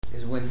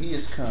is when he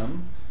has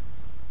come,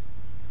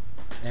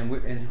 and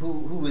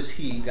who is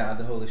he, God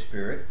the Holy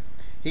Spirit?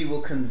 He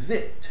will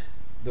convict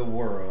the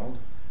world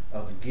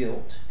of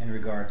guilt in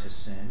regard to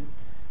sin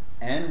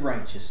and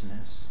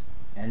righteousness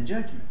and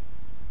judgment.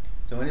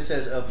 So when it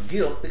says of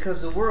guilt,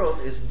 because the world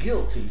is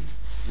guilty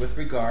with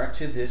regard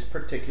to this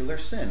particular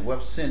sin.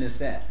 What sin is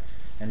that?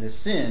 And the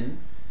sin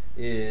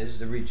is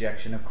the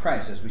rejection of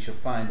Christ, as we shall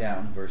find out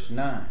in verse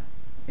 9.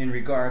 In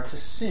regard to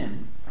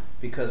sin,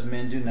 because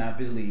men do not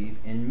believe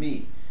in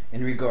me.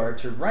 In regard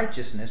to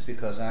righteousness,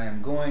 because I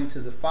am going to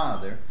the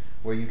Father,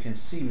 where you can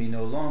see me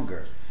no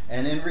longer.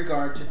 And in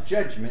regard to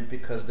judgment,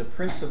 because the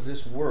prince of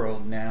this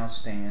world now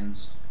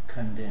stands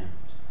condemned.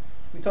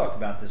 We talked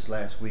about this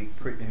last week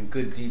in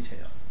good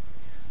detail.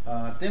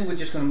 Then we're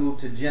just going to move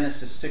to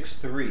Genesis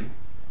 6:3.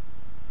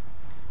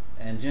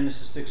 And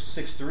Genesis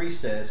 6:3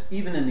 says,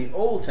 even in the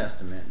Old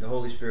Testament, the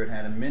Holy Spirit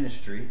had a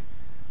ministry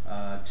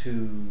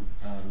to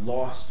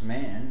lost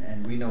man.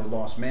 And we know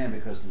lost man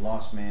because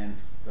lost man,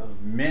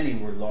 many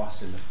were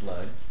lost in the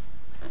flood,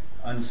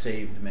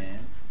 unsaved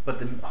man. But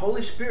the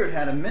Holy Spirit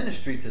had a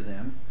ministry to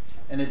them.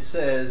 And it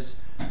says,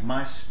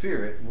 my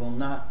spirit will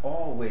not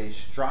always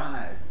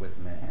strive with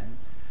man,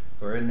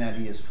 for in that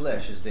he is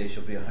flesh, his days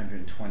shall be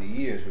 120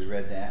 years. We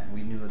read that, and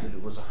we knew that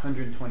it was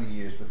 120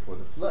 years before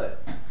the flood.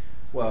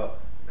 Well,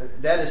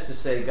 that is to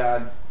say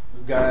God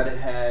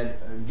had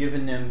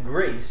given them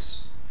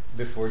grace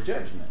before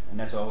judgment. And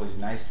that's always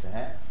nice to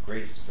have,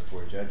 grace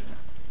before judgment.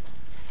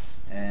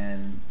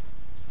 And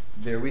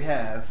there we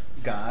have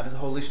God, the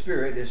Holy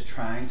Spirit, is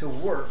trying to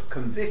work,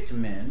 convict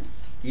men,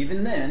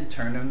 even then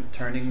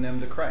turning them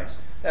to Christ.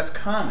 That's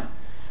common.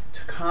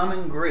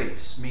 Common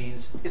grace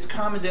means it's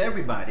common to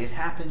everybody. It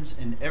happens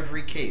in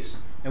every case.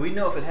 And we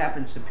know if it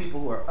happens to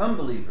people who are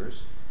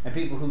unbelievers and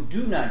people who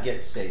do not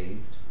get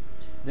saved,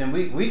 then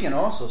we can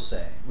also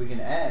say, we can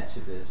add to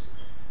this,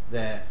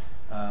 that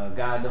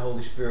God the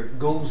Holy Spirit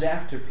goes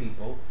after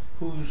people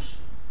whose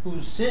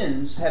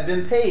sins have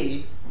been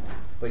paid,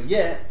 but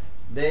yet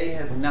they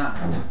have not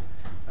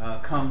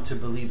come to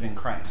believe in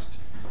Christ.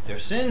 Their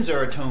sins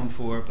are atoned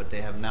for, but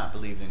they have not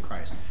believed in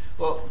Christ.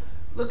 Well,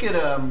 look at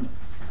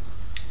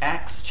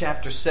Acts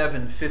chapter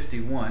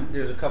 7:51.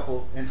 There's a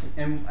couple,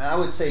 and I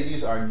would say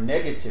these are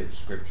negative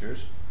scriptures.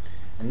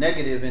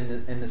 Negative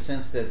in the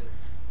sense that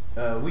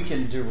we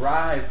can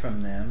derive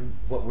from them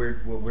what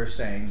we're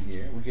saying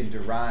here. We can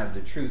derive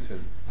the truth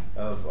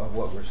of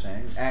what we're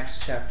saying. Acts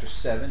chapter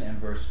 7 and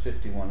verse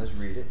 51. Let's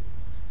read it.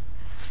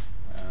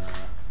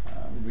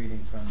 I'm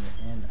reading from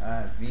the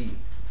NIV.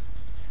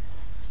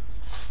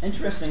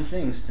 Interesting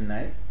things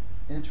tonight.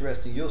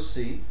 Interesting. You'll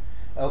see.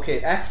 Okay,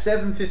 Acts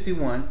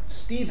 7:51.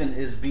 Stephen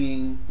is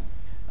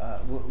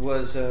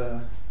was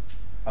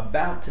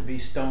about to be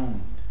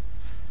stoned.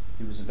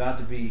 He was about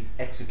to be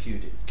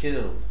executed,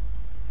 killed.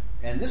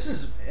 And this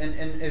is,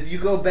 and if you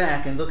go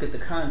back and look at the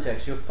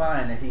context, you'll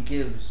find that he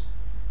gives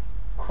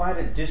quite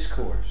a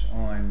discourse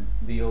on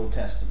the Old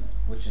Testament,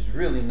 which is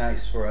really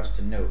nice for us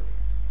to note.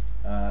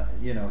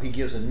 He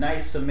gives a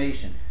nice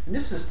summation. And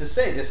this is to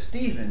say that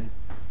Stephen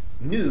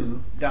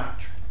knew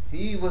doctrine.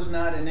 He was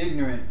not an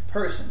ignorant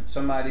person,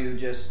 somebody who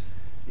just,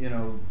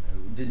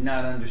 did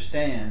not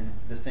understand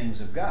the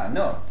things of God.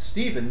 No,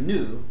 Stephen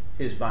knew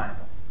his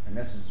Bible. And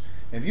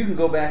if you can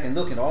go back and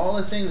look at all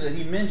the things that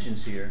he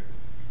mentions here,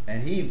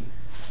 and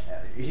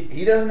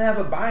he doesn't have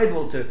a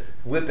Bible to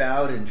whip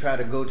out and try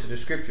to go to the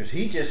scriptures.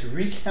 He just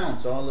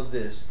recounts all of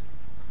this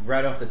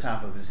right off the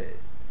top of his head,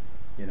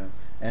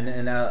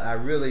 And I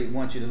really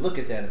want you to look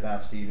at that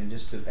about Stephen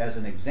just as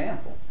an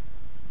example.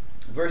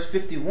 Verse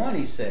 51,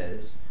 he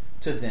says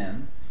to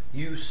them,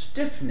 you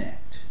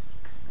stiff-necked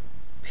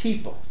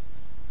people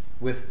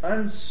with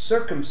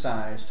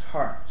uncircumcised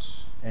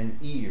hearts and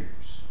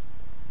ears.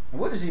 And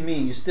what does he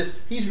mean?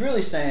 He's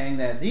really saying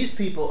that these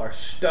people are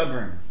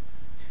stubborn.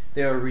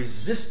 They are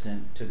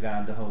resistant to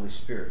God the Holy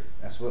Spirit.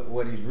 That's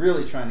what he's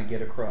really trying to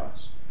get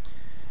across.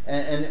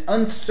 And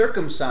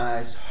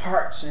uncircumcised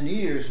hearts and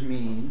ears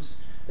means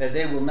that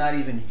they will not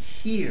even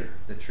hear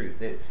the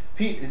truth.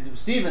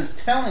 Stephen's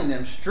telling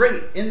them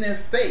straight in their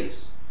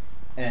face,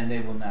 and they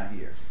will not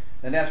hear.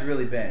 And that's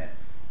really bad.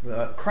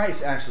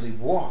 Christ actually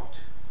walked,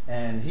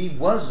 and he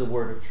was the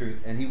word of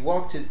truth, and he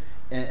walked it,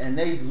 and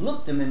they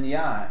looked him in the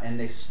eye, and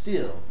they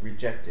still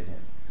rejected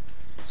him.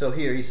 So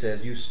here he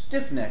says, you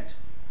stiff-necked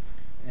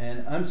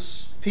and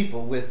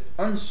people with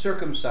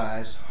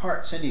uncircumcised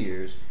hearts and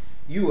ears,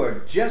 you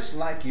are just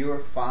like your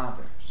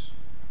fathers.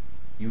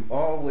 You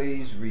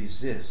always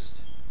resist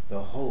the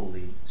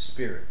Holy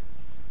Spirit.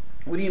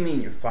 What do you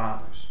mean your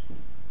fathers?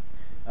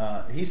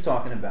 He's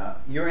talking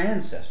about your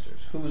ancestors.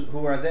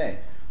 Who are they?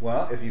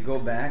 Well, if you go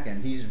back,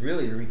 and he's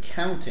really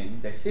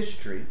recounting the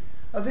history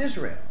of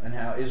Israel and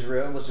how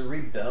Israel was a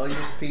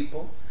rebellious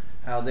people,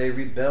 how they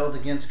rebelled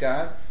against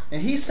God.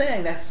 And he's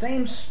saying that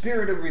same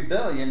spirit of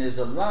rebellion is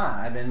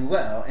alive and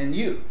well in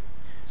you.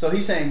 So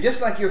he's saying,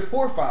 just like your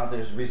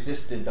forefathers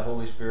resisted the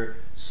Holy Spirit,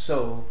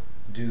 so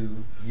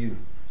do you.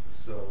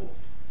 So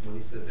when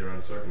he said they're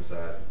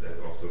uncircumcised,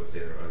 that also would say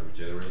they're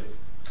unregenerated?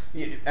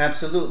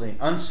 Absolutely.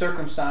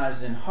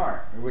 Uncircumcised in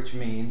heart, which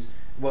means,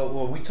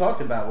 well, we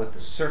talked about what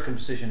the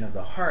circumcision of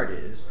the heart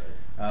is,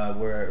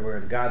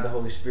 where God the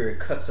Holy Spirit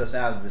cuts us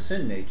out of the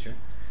sin nature.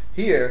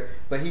 Here,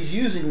 but he's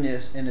using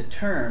this in a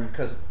term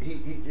because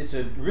it's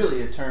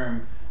really a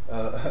term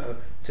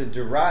to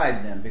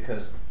deride them,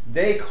 because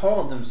they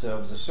called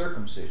themselves a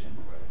circumcision,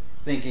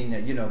 thinking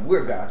that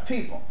we're God's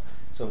people.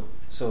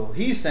 So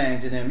he's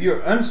saying to them,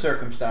 you're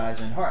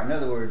uncircumcised in heart. In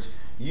other words,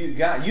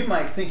 you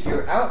might think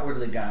you're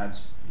outwardly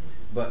God's,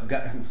 but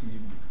God,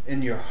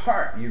 in your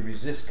heart you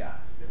resist God.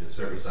 They've been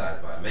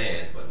circumcised by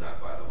man, but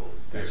not by the Holy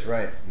Spirit. That's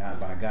right, not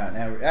by God.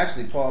 Now,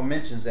 actually, Paul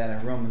mentions that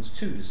in Romans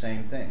 2, the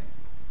same thing.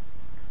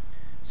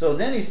 So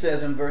then he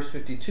says in verse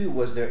 52,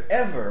 was there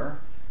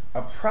ever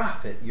a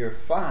prophet your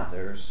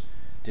fathers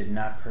did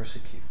not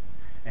persecute?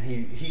 And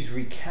he's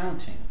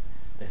recounting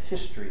the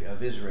history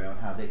of Israel,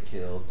 how they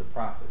killed the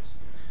prophets.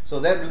 So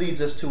that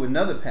leads us to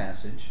another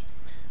passage.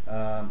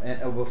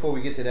 And before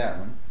we get to that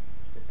one,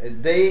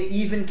 they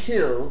even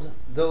killed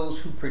those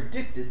who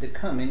predicted the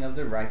coming of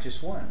the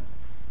righteous one.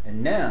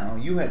 And now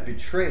you have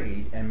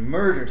betrayed and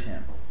murdered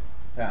him.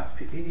 Now,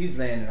 he's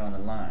laying it on the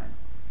line.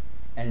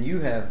 And you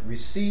have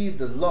received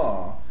the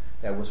law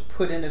that was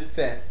put in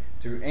effect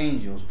through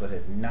angels, but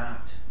have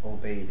not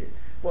obeyed it.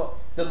 Well,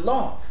 the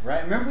law,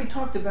 right? Remember we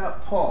talked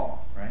about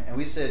Paul, right? And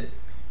we said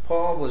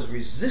Paul was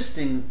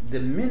resisting the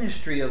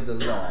ministry of the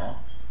law,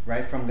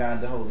 right, from God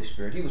the Holy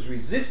Spirit. He was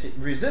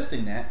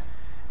resisting that.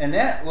 And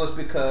that was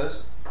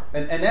because,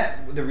 and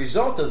that the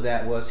result of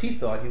that was he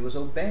thought he was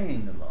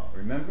obeying the law.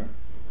 Remember?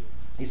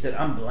 He said,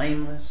 I'm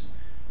blameless,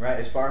 right,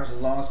 as far as the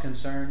law is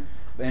concerned.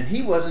 And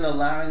he wasn't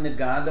allowing the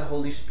God, the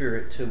Holy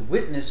Spirit, to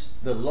witness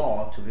the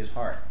law to his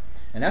heart.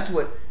 And that's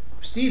what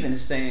Stephen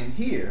is saying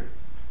here.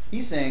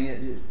 He's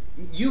saying,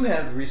 you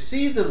have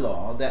received the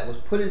law that was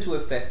put into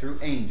effect through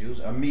angels,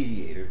 a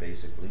mediator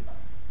basically,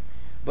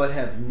 but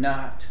have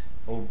not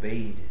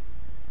obeyed it.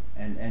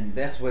 And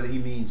that's what he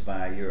means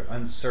by you're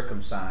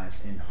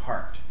uncircumcised in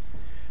heart.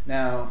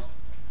 Now,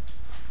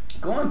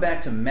 going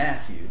back to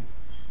Matthew,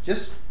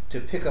 just to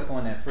pick up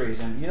on that phrase,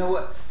 and you know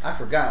what? I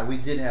forgot, we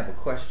did have a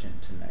question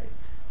tonight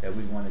that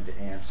we wanted to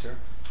answer,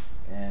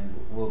 and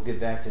we'll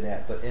get back to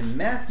that. But in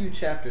Matthew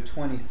chapter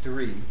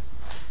 23,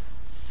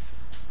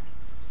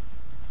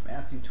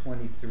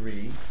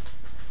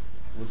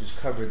 we'll just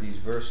cover these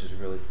verses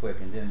really quick,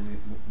 and then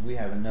we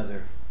have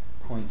another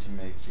point to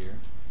make here.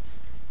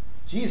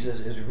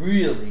 Jesus is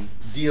really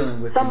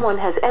dealing with someone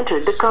has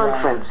entered the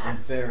conference and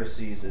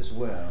Pharisees as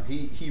well.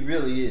 He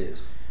really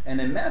is.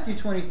 And in Matthew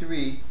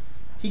 23,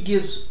 he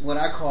gives what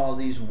I call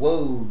these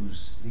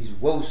woes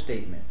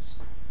statements.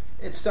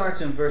 It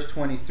starts in verse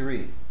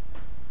 23.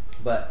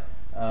 But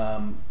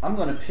I'm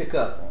going to pick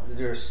up,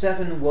 there are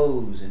 7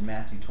 woes in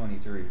Matthew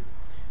 23.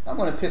 I'm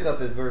going to pick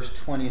up at verse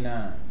 29.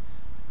 Right?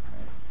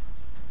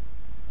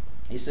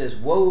 He says,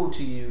 woe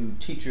to you,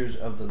 teachers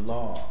of the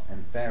law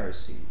and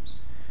Pharisees,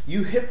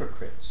 you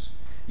hypocrites!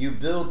 You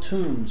build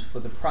tombs for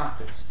the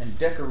prophets and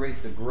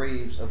decorate the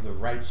graves of the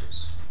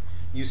righteous.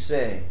 You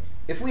say,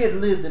 if we had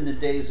lived in the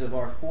days of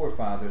our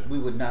forefathers, we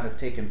would not have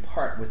taken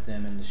part with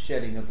them in the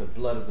shedding of the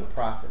blood of the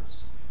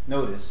prophets.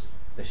 Notice,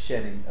 the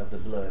shedding of the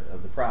blood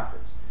of the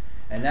prophets.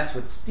 And that's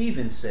what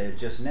Stephen said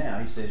just now.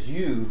 He says,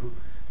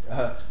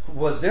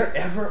 was there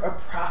ever a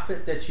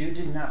prophet that you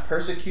did not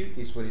persecute?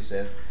 That's what he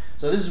said.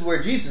 So this is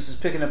where Jesus is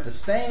picking up the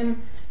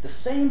same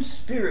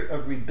spirit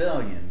of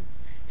rebellion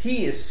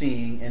he is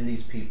seeing in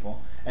these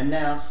people. And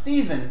now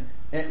Stephen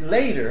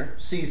later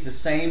sees the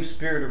same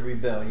spirit of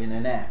rebellion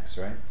in Acts,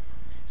 right?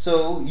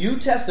 So you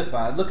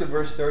testify, look at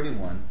verse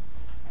 31.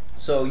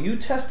 So you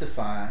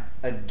testify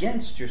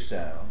against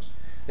yourselves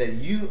that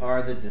you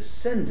are the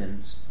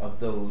descendants of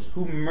those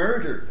who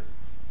murdered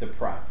the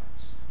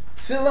prophets.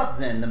 Fill up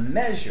then the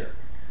measure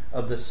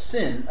of the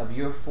sin of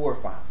your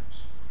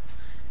forefathers.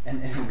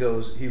 And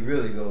he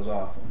really goes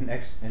off in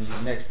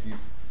the next few.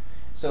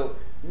 So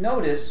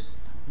notice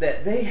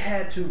that they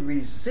had to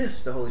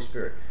resist the Holy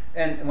Spirit.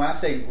 And when I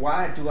say,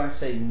 why do I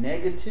say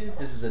negative?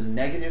 This is a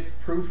negative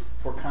proof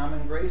for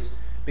common grace,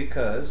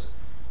 because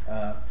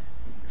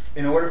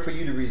in order for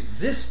you to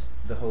resist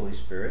the Holy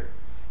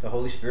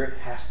Spirit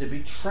has to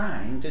be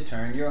trying to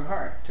turn your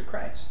heart to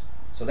Christ.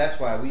 So that's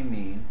why we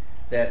mean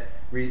that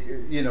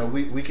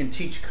we can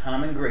teach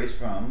common grace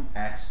from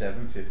Acts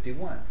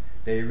 7:51.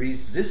 They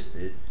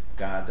resisted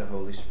God the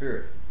Holy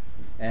Spirit.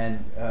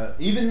 And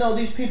even though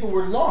these people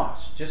were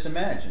lost, just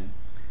imagine,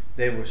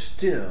 they were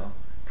still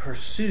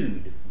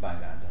pursued by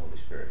God the Holy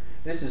Spirit.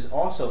 This is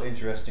also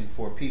interesting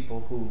for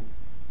people who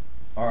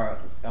are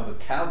of a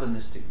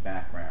Calvinistic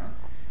background.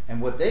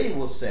 And what they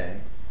will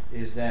say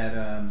is that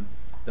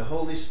the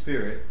Holy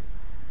Spirit,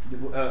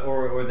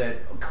 or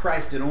that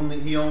Christ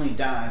he only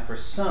died for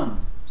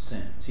some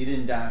sins. He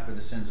didn't die for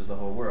the sins of the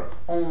whole world.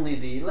 Only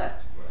the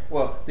elect.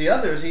 Well, the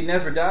others he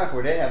never died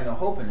for. They have no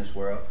hope in this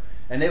world,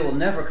 and they will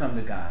never come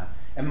to God.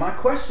 And my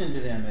question to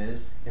them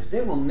is, if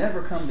they will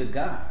never come to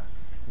God,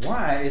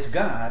 why is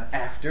God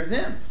after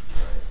them?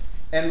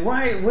 And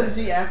what is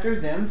he after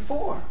them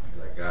for?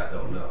 Like God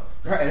don't know.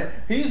 Right.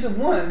 He's the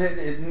one that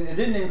it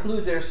didn't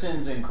include their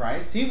sins in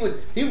Christ. He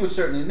would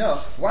certainly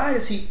know. Why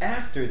is he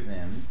after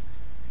them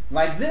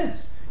like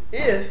this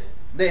if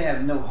they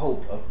have no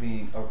hope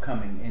of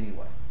coming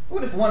anyway?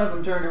 What if one of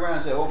them turned around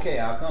and said, "Okay,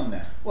 I'll come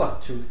now"?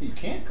 Well, you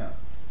can't come.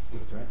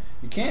 Right?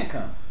 You can't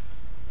come.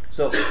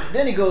 So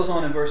then he goes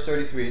on in verse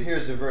 33, and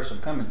here's the verse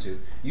I'm coming to.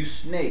 You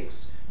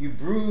snakes, you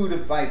brood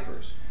of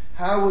vipers,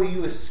 how will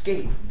you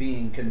escape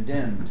being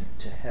condemned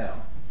to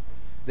hell?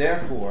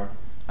 Therefore,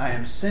 I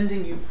am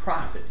sending you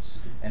prophets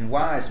and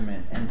wise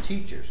men and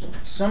teachers.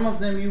 Some of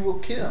them you will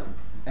kill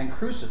and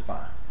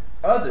crucify.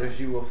 Others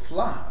you will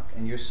flog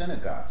in your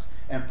synagogues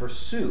and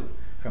pursue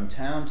from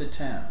town to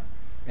town.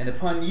 And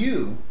upon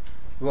you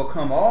will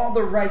come all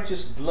the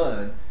righteous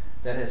blood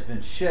that has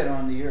been shed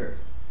on the earth,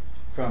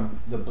 from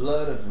the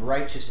blood of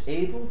righteous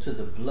Abel to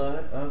the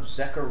blood of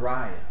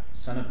Zechariah,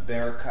 son of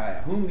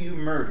Berechiah, whom you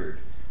murdered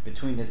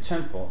between the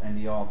temple and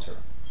the altar.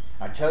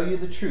 I tell you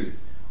the truth,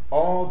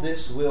 all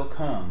this will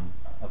come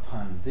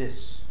upon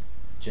this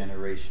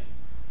generation.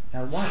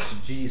 Now watch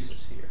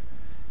Jesus here.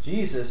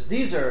 Jesus,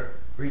 these are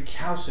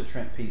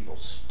recalcitrant people,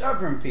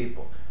 stubborn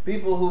people,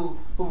 people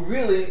who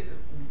really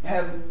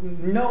have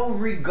no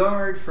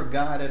regard for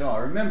God at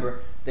all.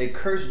 Remember, they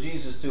cursed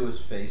Jesus to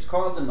his face,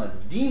 called him a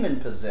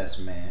demon-possessed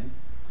man,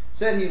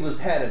 said he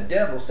had a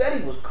devil, said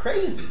he was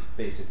crazy,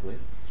 basically.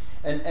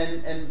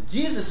 And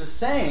Jesus is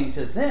saying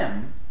to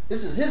them,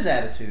 this is his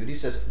attitude, he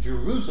says,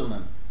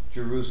 Jerusalem,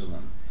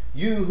 Jerusalem,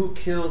 you who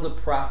kill the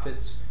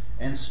prophets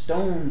and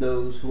stone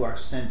those who are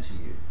sent to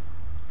you.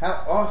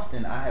 How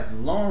often I have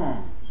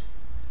longed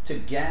to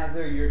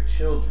gather your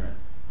children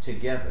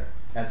together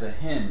as a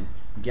hen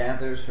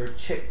gathers her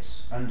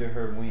chicks under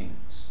her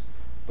wings.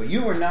 But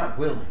you were not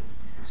willing.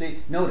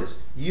 See, notice,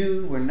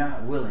 you were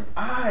not willing.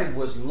 I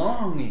was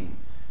longing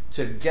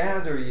to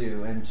gather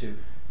you and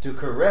to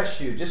caress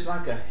you just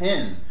like a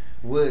hen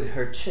would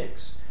her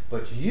chicks.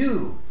 But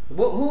you,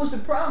 who's the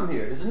problem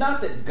here? It's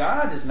not that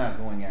God is not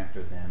going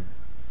after them.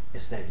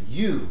 It's that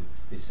you,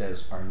 it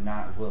says, are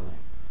not willing.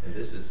 And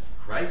this is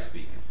Christ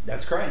speaking.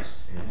 That's Christ.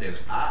 And he says,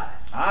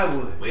 I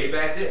would. Way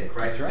back then,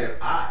 Christ said,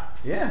 I.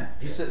 Yeah.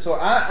 He said, so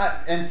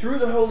I, and through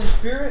the Holy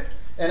Spirit,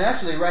 and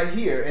actually right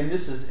here, and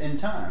this is in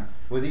time,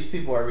 where these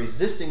people are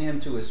resisting him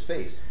to his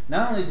face.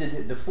 Not only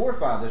did the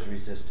forefathers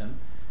resist him,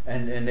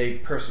 and they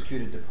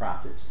persecuted the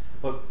prophets,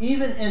 but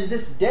even in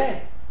this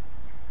day,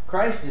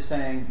 Christ is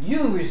saying,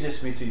 you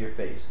resist me to your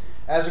face.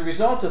 As a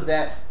result of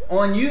that,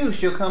 on you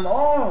shall come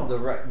all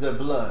the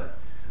blood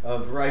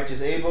of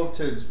righteous Abel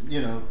to,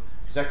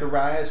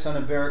 Zechariah, son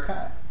of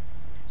Berechiah.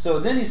 So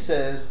then he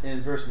says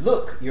in verse,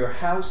 look, your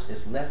house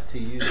is left to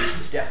you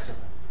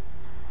desolate.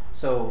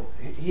 So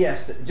he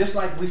has to, just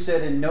like we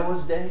said in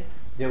Noah's day,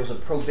 there was a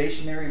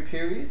probationary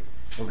period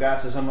where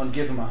God says, I'm going to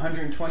give him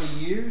 120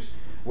 years.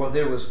 Well,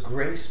 there was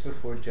grace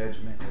before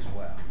judgment as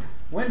well.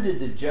 When did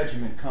the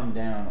judgment come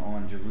down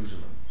on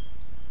Jerusalem?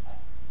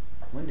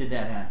 When did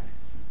that happen?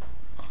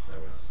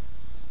 That was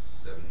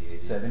 70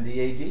 AD.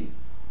 70 AD.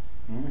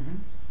 Mm-hmm.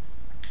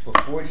 For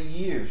 40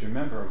 years,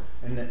 remember,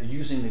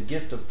 using the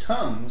gift of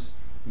tongues,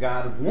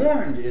 God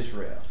warned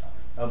Israel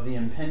of the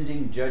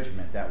impending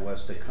judgment that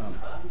was to come.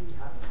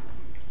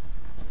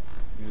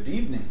 Good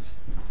evening.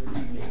 Good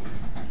evening.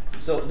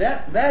 So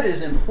that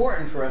is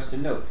important for us to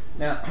note.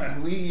 Now,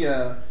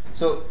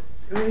 so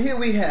here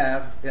we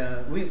have,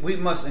 we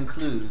must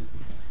include,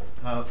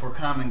 for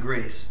common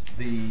grace,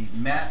 the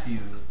Matthew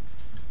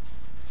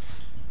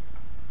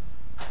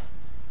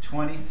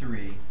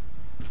 23,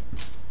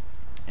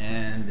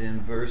 and in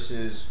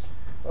verses,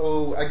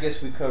 I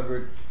guess we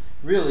covered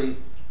verse,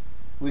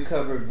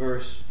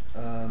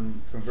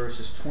 from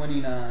verses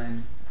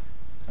 29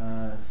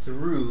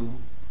 through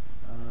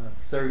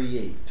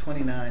 38,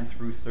 29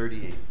 through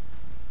 38.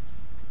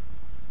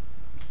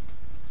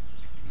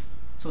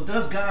 So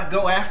does God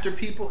go after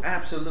people?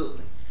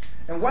 Absolutely.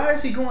 And why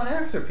is he going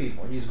after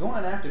people? He's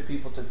going after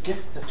people to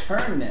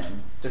turn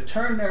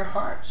their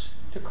hearts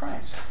to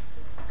Christ.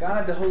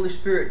 God, the Holy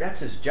Spirit, that's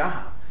his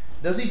job.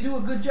 Does he do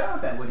a good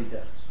job at what he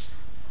does?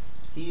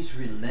 He's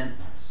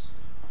relentless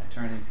at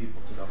turning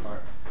people to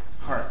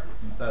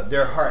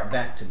their heart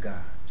back to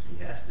God.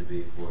 He has to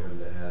be for him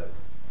to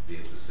be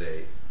able to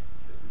say,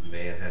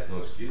 man has no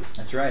excuse.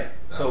 That's right.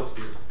 No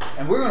excuse.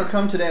 And we're going to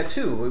come to that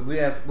too. We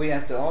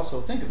have to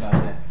also think about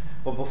that.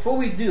 But before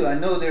we do, I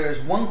know there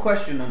is one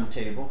question on the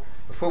table.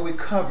 Before we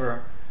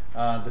cover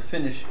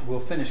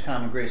we'll finish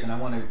Common Grace, and I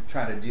want to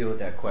try to deal with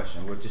that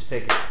question. We'll just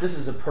take it. This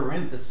is a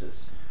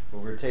parenthesis,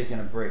 where we're taking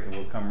a break, and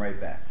we'll come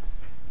right back.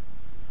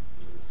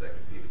 2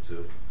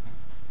 Peter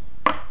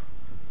 2.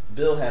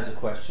 Bill has a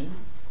question,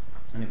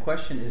 and the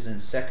question is in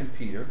 2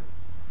 Peter.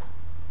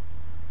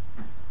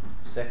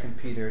 2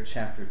 Peter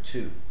chapter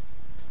 2.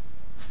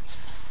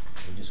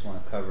 We just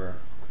want to cover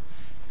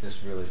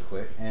this really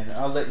quick, and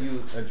I'll let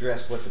you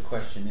address what the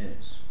question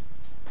is.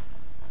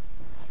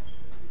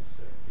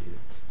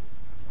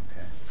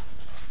 Okay.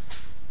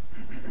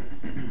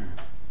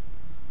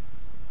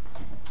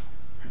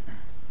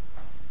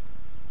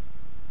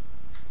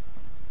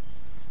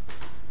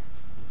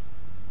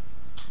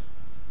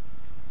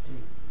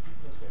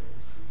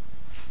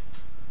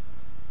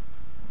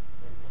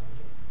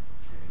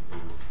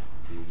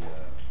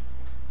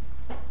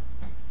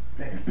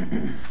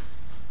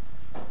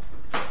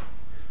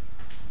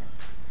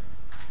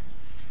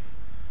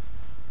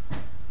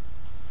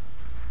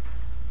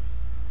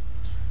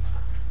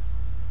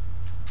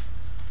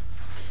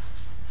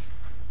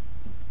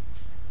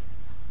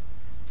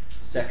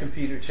 2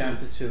 Peter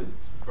chapter 2.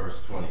 Verse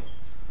 20.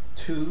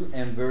 2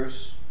 and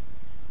verse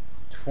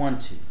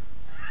 20.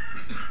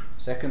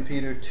 2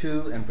 Peter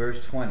 2 and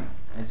verse 20.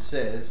 It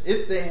says,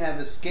 if they have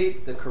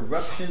escaped the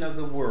corruption of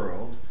the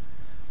world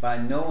by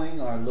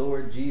knowing our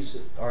Lord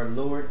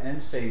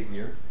and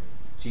Savior,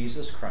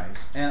 Jesus Christ,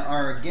 and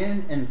are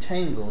again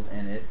entangled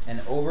in it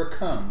and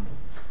overcome,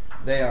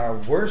 they are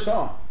worse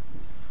off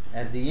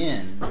at the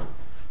end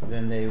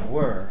than they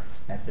were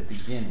at the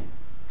beginning.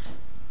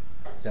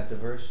 Is that the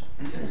verse?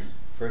 Yes.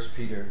 2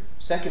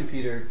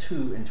 Peter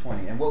 2 and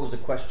 20. And what was the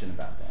question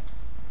about that?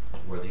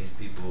 Were these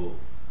people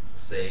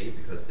saved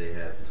because they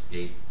have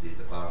escaped the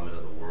defilement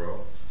of the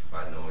world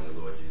by knowing the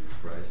Lord Jesus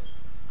Christ?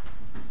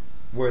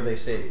 Were they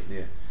saved?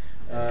 Yeah.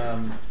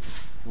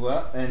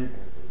 Well, and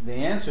the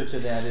answer to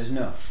that is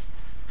no.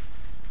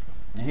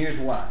 And here's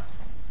why.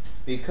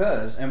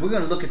 Because, and we're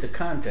going to look at the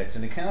context,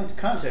 and the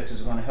context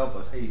is going to help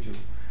us,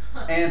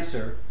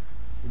 answer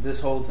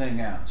this whole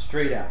thing out,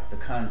 straight out, the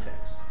context.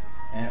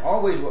 And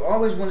we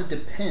always want to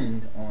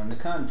depend on the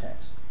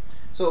context.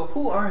 So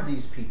who are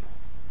these people?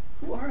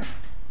 Who are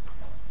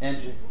they?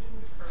 And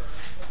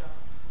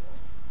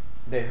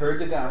they heard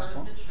the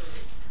gospel. Heard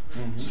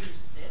the truth,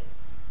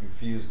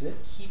 refused it.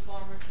 Keep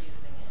on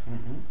refusing it.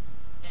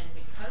 And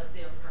because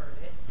they've heard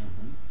it,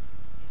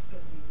 it's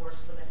going to be worse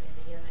for them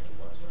in the end than it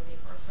was when they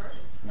first heard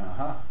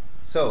it.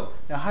 So,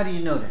 now how do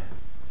you know that?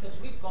 Because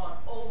we've gone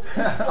over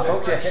this over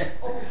Okay.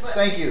 and over.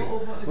 Thank you.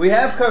 Over. We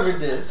have covered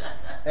this,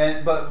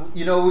 but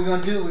you know what we're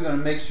going to do? We're going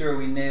to make sure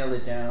we nail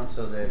it down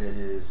so that it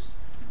is,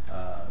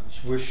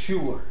 we're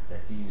sure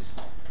that these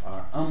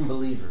are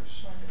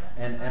unbelievers.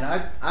 And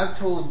I've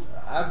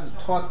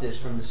taught this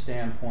from the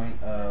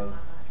standpoint of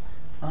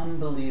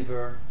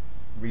unbeliever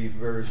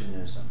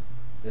reversionism.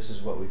 This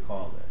is what we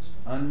call this.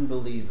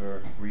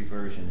 Unbeliever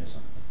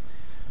reversionism.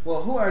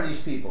 Well, who are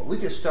these people? We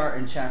could start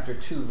in chapter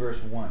 2,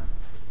 verse 1.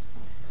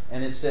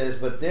 And it says,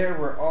 but there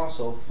were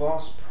also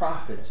false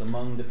prophets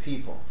among the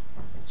people,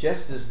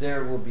 just as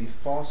there will be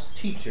false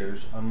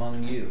teachers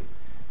among you.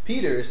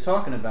 Peter is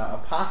talking about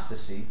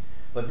apostasy,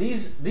 but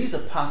these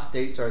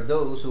apostates are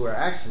those who are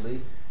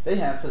actually, they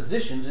have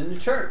positions in the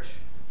church.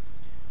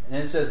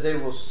 And it says they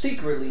will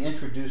secretly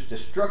introduce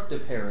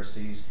destructive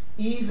heresies,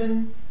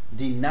 even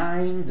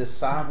denying the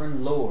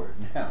sovereign Lord.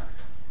 Now,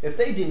 if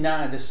they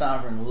deny the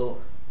sovereign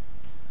Lord,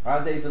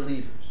 are they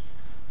believers?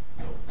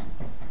 No.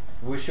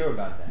 We're sure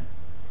about that.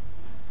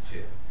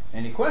 Yeah.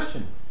 Any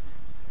question?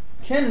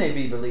 Can they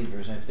be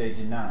believers if they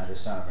deny the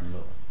sovereign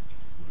Lord?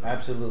 No.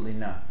 Absolutely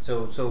not.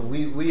 So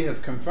we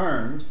have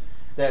confirmed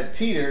that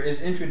Peter is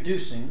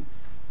introducing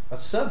a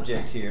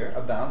subject here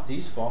about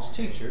these false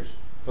teachers.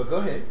 But go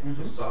ahead.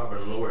 The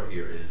sovereign Lord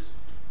here is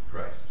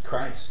Christ.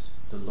 Christ,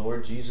 the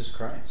Lord Jesus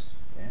Christ.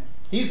 Yeah.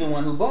 He's the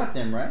one who bought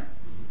them, right?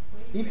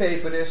 He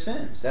paid for their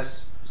sins.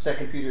 That's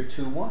 2 Peter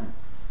 2:1.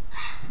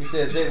 He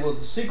says they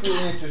will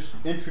secretly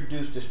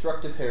introduce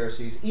destructive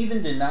heresies,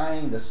 even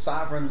denying the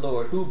sovereign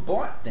Lord who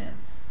bought them.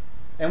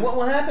 And what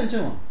will happen to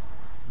them?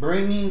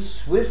 Bringing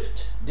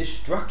swift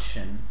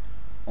destruction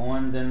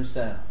on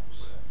themselves.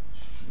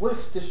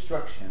 Swift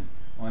destruction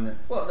on them.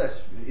 Well,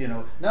 that's,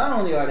 not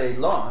only are they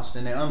lost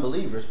and they're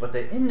unbelievers, but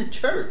they're in the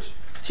church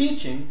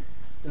teaching,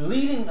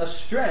 leading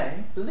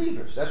astray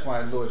believers. That's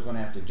why the Lord's going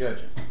to have to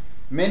judge them.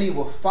 Many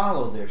will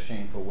follow their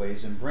shameful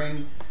ways and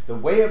bring the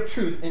way of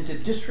truth into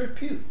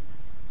disrepute.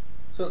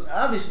 So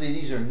obviously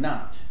these are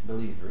not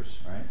believers,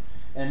 right?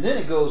 And then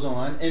it goes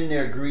on, in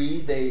their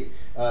greed,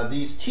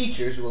 these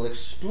teachers will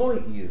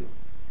exploit you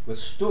with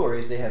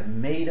stories they have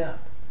made up.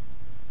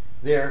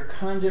 Their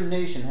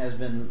condemnation has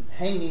been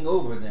hanging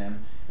over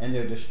them, and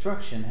their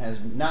destruction has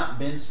not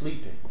been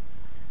sleeping.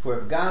 For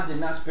if God did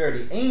not spare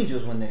the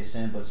angels when they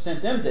sinned, but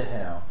sent them to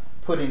hell,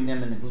 putting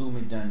them in the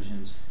gloomy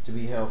dungeons to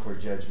be held for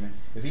judgment,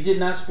 if he did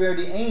not spare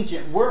the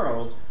ancient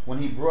world when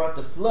he brought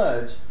the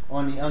floods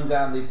on the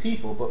ungodly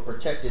people, but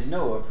protected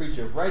Noah,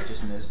 preacher of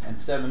righteousness, and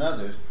 7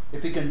 others,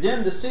 if he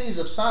condemned the cities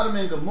of Sodom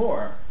and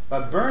Gomorrah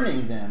by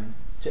burning them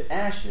to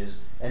ashes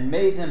and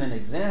made them an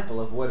example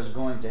of what is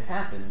going to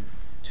happen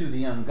to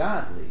the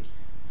ungodly,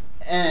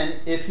 and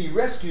if he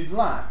rescued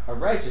Lot, a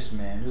righteous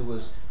man who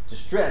was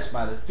distressed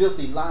by the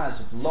filthy lives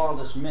of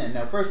lawless men.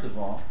 Now, first of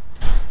all,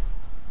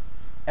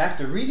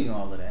 after reading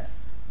all of that,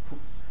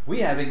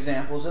 we have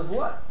examples of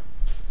what?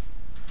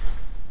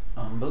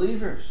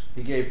 Unbelievers.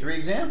 He gave 3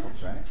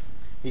 examples, right?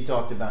 He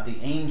talked about the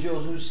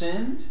angels who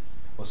sinned.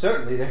 Well,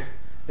 certainly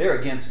they're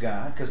against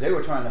God because they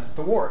were trying to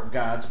thwart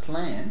God's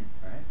plan,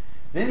 right?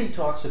 Then he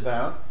talks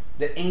about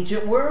the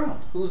ancient world.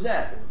 Who's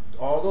that?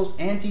 All those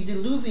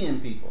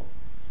antediluvian people.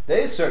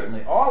 They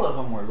certainly, all of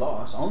them were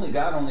lost.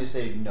 God only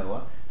saved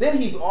Noah.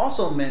 Then he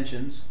also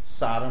mentions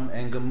Sodom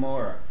and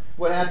Gomorrah.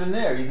 What happened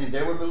there? You think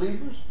they were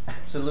believers?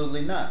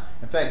 Absolutely not.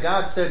 In fact,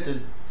 God said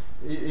to,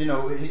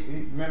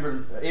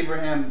 remember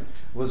Abraham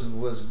was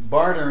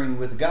bartering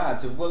with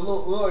God. Said, well,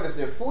 Lord, if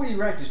there are 40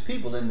 righteous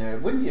people in there,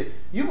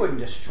 you wouldn't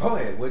destroy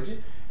it, would you?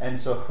 And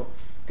so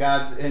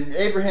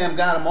Abraham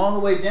got him all the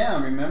way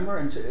down,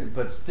 remember?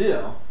 But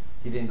still,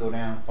 he didn't go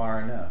down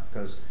far enough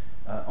because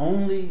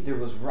only there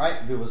was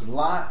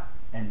Lot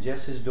And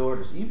just his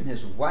daughters, even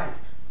his wife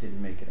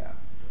didn't make it out.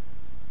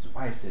 His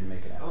wife didn't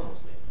make it out.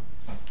 Almost made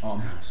it.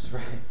 Almost,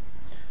 right.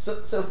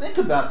 So think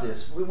about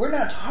this. We're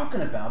not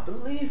talking about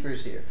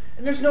believers here.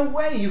 And there's no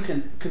way you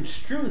can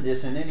construe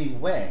this in any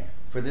way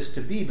for this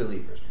to be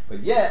believers.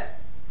 But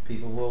yet,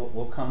 people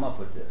will come up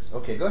with this.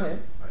 Okay, go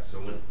ahead. All right, so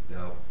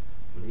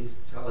when he's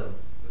telling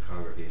the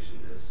congregation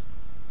this...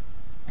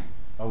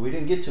 Oh, we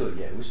didn't get to it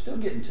yet. We're still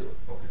getting to it.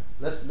 Okay.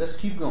 Let's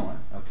keep going.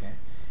 Okay.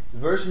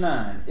 Verse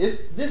 9.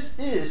 If this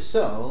is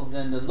so,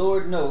 then the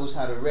Lord knows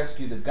how to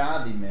rescue the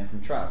godly men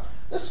from trials.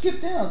 Let's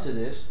skip down to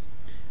this.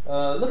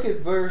 Look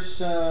at verse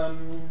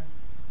 10.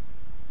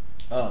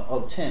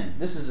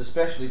 This is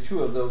especially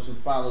true of those who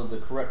follow the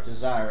corrupt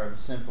desire of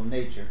the sinful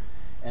nature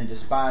and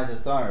despise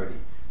authority.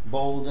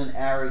 Bold and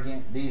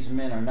arrogant, these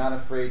men are not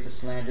afraid to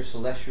slander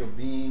celestial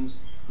beings,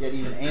 yet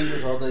even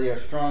angels, although they are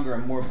stronger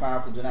and more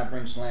powerful, do not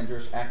bring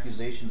slanderous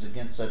accusations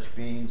against such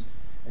beings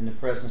in the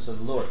presence of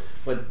the Lord.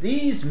 But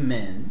these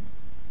men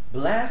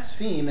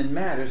blaspheme in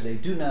matters they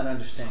do not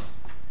understand.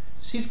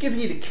 So he's giving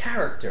you the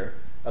character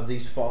of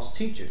these false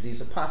teachers,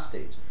 these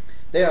apostates.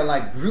 They are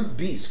like brute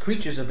beasts,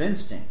 creatures of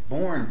instinct,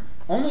 born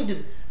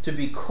only to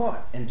be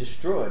caught and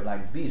destroyed.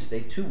 Like beasts,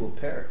 they too will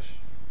perish.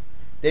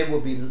 They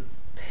will be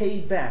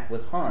paid back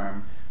with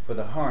harm for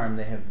the harm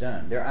they have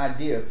done. Their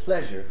idea of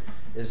pleasure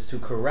is to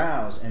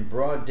carouse in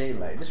broad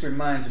daylight. This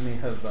reminds me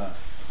of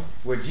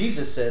where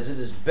Jesus says it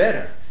is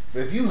better.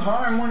 If you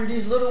harm one of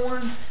these little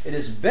ones, it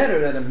is better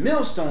that a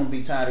millstone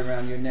be tied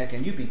around your neck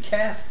and you be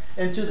cast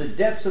into the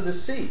depths of the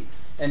sea.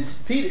 And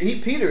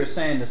Peter is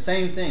saying the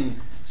same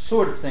thing,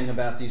 sort of thing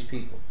about these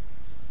people.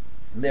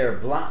 They are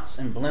blots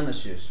and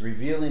blemishes,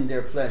 revealing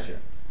their pleasure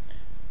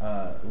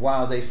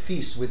while they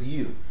feast with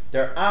you.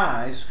 Their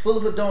eyes, full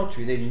of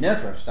adultery, they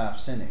never stop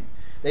sinning.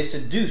 They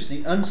seduce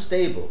the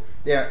unstable.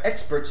 They are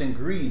experts in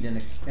greed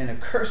and a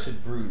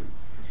cursed brood.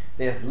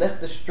 They have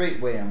left the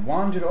straight way and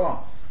wandered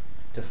off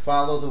to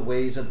follow the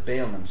ways of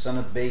Balaam, son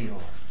of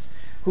Beor,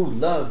 who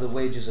loved the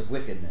wages of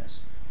wickedness.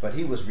 But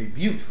he was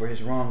rebuked for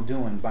his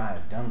wrongdoing by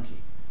a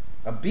donkey.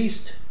 A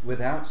beast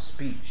without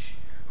speech,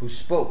 who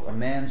spoke a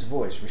man's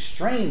voice,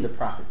 restrained the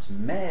prophet's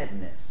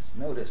madness.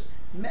 Notice,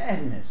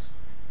 madness.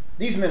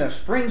 These men are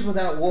springs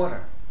without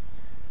water.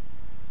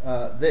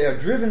 They are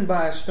driven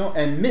by a storm,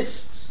 and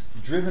mists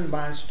driven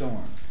by a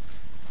storm.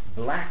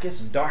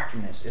 Blackest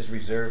darkness is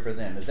reserved for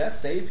them. Does that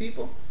save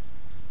people?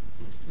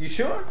 You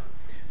sure?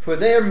 For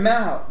they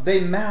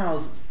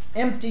mouth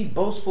empty,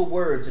 boastful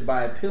words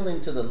by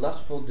appealing to the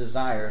lustful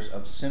desires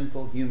of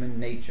sinful human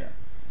nature.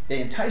 They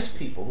entice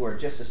people who are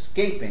just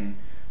escaping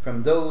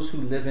from those who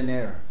live in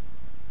error.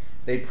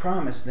 They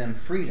promise them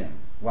freedom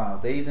while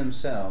they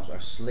themselves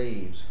are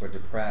slaves for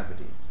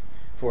depravity.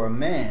 For a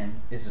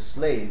man is a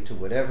slave to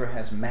whatever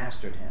has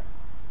mastered him.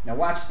 Now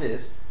watch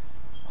this.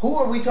 Who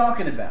are we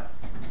talking about?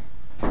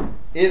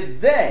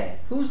 If they,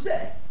 who's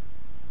they?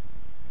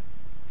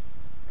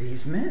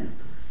 These men.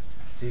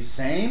 These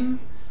same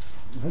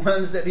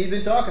ones that he's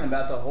been talking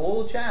about the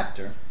whole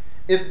chapter.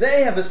 If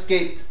they have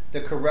escaped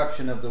the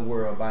corruption of the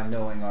world by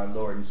knowing our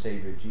Lord and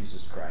Savior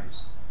Jesus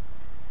Christ,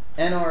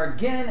 and are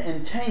again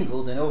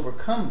entangled and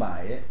overcome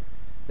by it,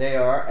 they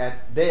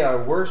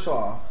are worse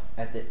off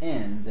at the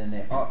end than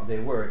they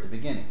were at the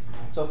beginning.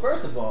 So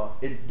first of all,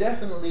 it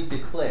definitely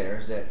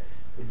declares that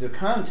the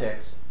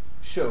context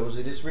shows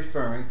it is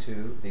referring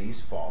to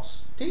these false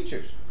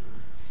teachers.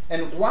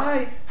 And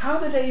why? How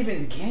did they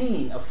even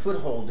gain a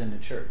foothold in the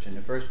church in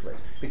the first place?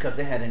 Because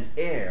they had an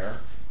air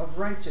of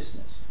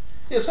righteousness.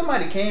 If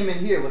somebody came in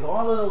here with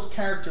all of those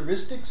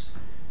characteristics,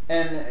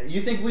 and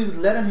you think we would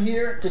let them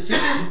here to teach?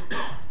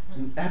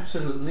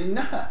 Absolutely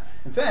not.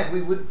 In fact,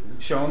 we would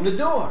show them the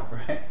door,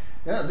 right?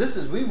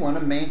 We want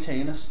to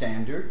maintain a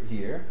standard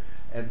here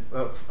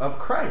of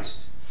Christ.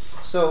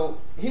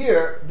 So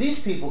here, these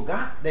people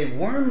they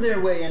wormed their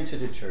way into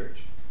the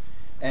church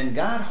and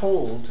got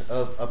hold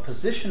of a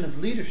position of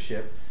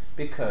leadership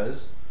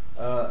because,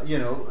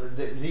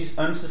 these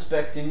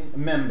unsuspecting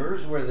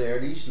members were there,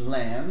 these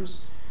lambs,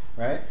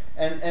 right?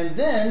 And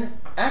then,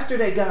 after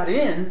they got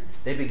in,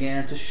 they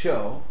began to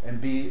show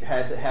and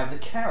had to have the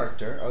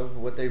character of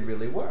what they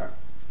really were.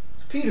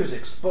 So Peter's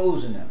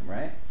exposing them,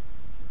 right?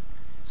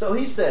 So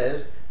he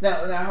says,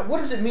 now what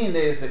does it mean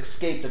they have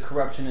escaped the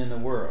corruption in the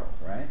world,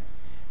 right?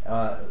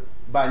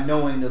 By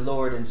knowing the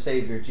Lord and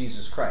Savior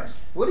Jesus Christ.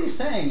 What he's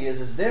saying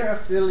is their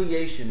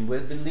affiliation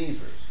with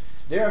believers,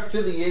 their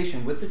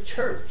affiliation with the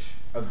church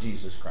of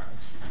Jesus Christ,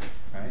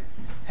 right,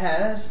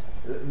 has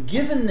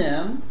given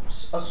them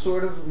a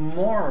sort of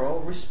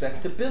moral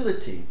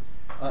respectability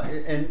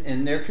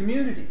in their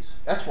communities.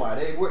 That's why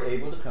they were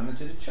able to come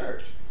into the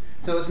church.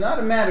 So it's not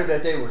a matter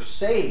that they were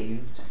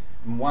saved.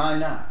 Why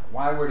not?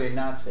 Why were they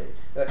not saved?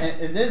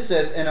 And then it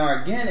says, and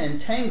are again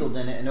entangled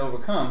in it and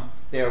overcome,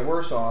 they are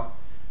worse off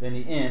than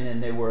the end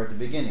than they were at the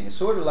beginning. It's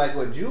sort of like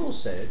what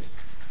Jules said.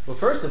 Well,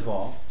 first of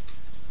all,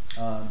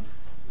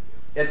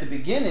 at the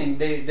beginning,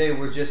 they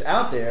were just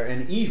out there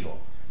and evil.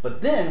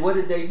 But then, what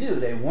did they do?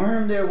 They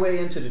wormed their way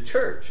into the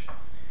church.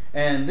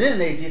 And then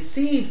they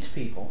deceived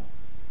people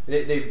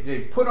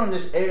They put on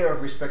this air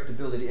of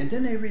respectability, and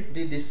then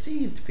they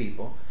deceived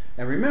people.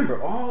 And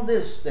remember, all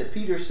this that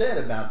Peter said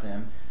about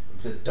them,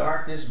 the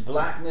darkness,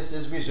 blackness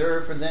is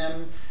reserved for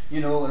them,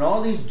 and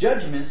all these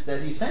judgments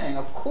that he's saying,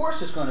 of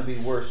course it's going to be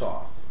worse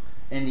off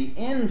in the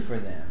end for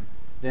them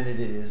than it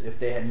is if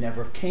they had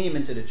never came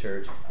into the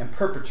church and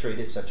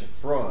perpetrated such a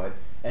fraud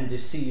and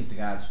deceived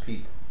God's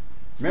people.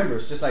 Remember,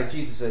 it's just like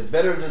Jesus said,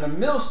 better than a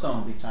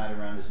millstone be tied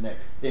around his neck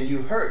than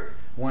you hurt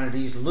one of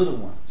these little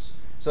ones.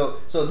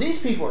 So these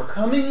people are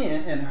coming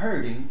in and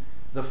hurting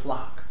the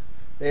flock.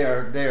 They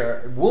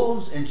are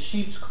wolves in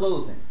sheep's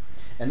clothing.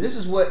 And this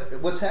is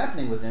what's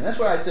happening with them. That's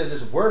why it says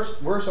it's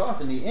worse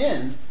off in the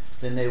end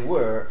than they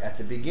were at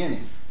the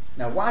beginning.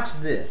 Now watch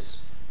this.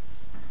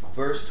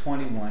 Verse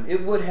 21.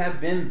 It would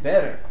have been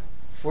better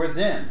for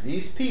them,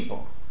 these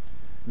people,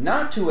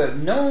 not to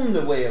have known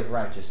the way of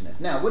righteousness.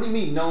 Now, what do you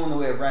mean known the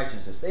way of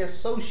righteousness? They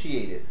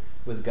associated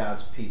with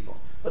God's people,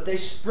 but they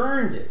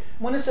spurned it.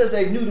 When it says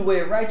they knew the way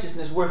of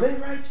righteousness, were they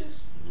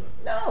righteous?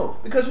 No,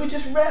 because we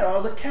just read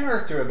all the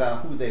character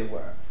about who they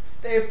were.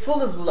 They're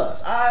full of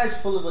lust, eyes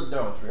full of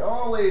adultery,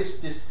 always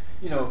just,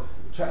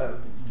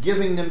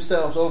 giving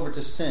themselves over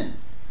to sin.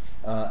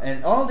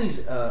 And all these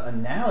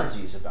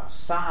analogies about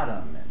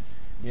Sodom and,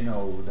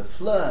 the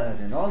flood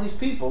and all these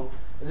people,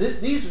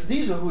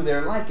 these are who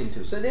they're likened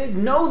to. So they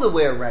know the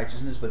way of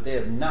righteousness, but they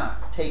have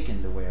not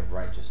taken the way of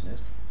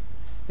righteousness.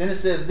 Then it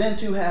says, then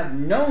to have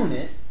known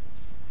it,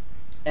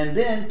 and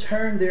then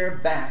turn their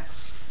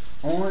backs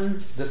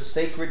on the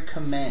sacred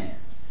command.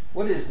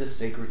 What is the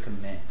sacred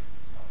command?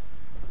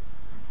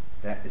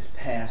 That is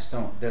passed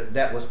on.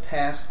 That was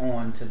passed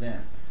on to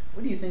them.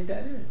 What do you think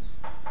that is?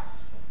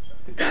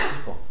 The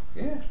gospel.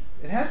 Yeah,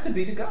 it has to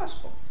be the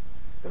gospel.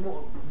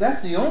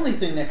 That's the only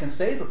thing that can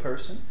save a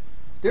person.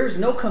 There's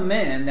no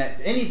command that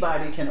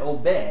anybody can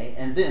obey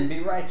and then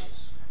be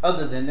righteous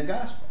other than the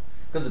gospel.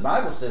 Because the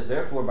Bible says,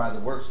 therefore, by the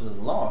works of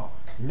the law,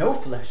 no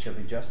flesh shall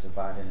be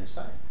justified in his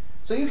sight.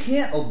 So you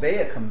can't obey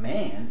a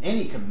command,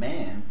 any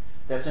command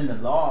that's in the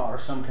law or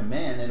some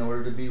command, in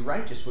order to be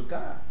righteous with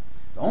God.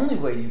 The only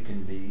way you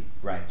can be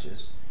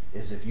righteous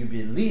is if you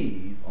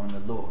believe on the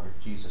Lord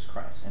Jesus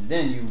Christ. And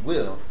then you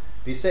will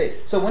be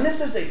saved. So when it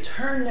says they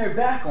turned their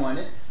back on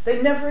it,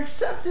 they never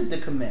accepted the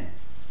command.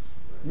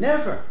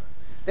 Never.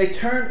 They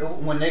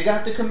turned, when they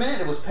got the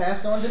command, it was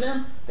passed on to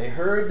them. They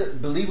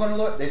heard, believe on the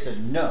Lord. They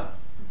said, no,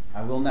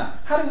 I will not.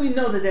 How do we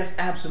know that that's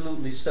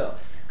absolutely so?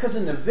 Because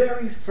in the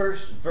very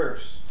first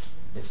verse,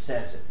 it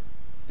says it,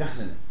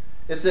 doesn't it?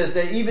 It says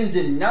they even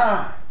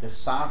deny the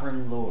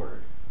sovereign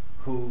Lord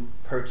who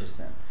purchased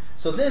them.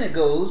 So then it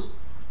goes,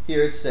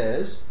 here it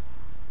says,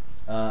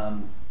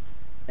 and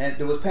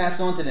it was passed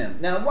on to them.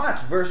 Now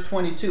watch, verse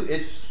 22.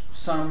 It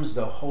sums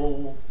the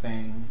whole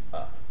thing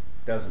up,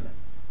 doesn't it?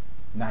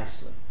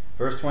 Nicely.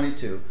 Verse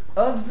 22.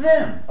 Of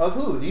them, of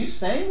who? These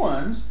same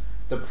ones,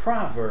 the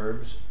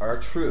proverbs are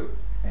true.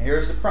 And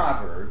here's the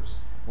proverbs.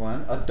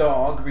 One, a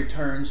dog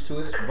returns to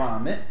its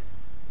vomit.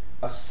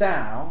 A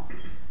sow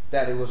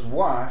that it was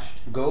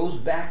washed goes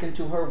back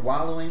into her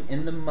wallowing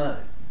in the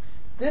mud.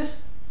 This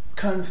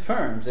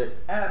confirms that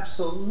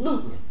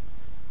absolutely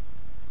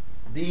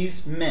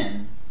these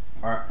men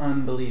are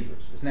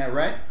unbelievers. Isn't that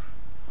right?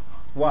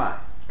 Why?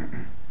 God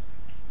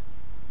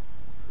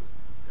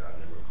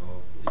never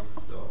called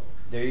believers dogs.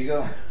 There you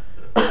go.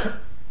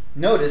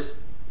 Notice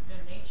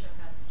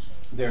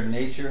Their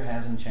nature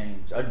hasn't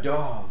changed. A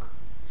dog.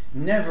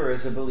 Never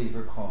is a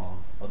believer called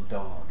a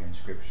dog in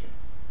Scripture.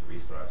 We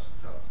start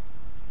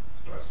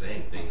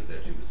saying things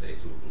that you would say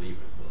to a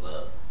believer,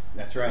 beloved.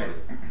 That's right.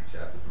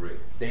 Chapter 3.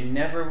 They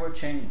never were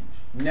changed.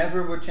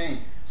 Never were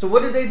changed. So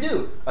what did they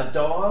do? A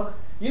dog,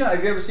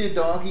 have you ever seen a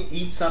dog? He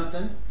eats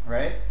something,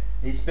 right?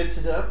 He spits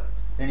it up,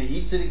 then he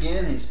eats it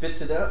again, and he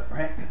spits it up,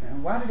 right?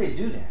 And why do they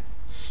do that?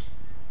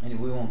 And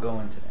we won't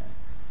go into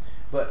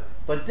that.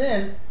 But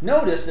then,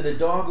 notice that a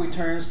dog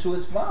returns to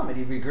its vomit.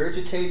 He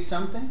regurgitates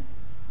something,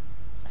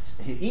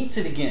 he eats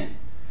it again.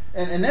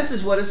 And this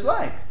is what it's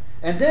like.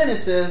 And then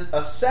it says,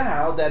 a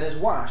sow that is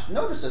washed.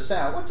 Notice a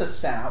sow. What's a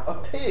sow?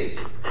 A pig.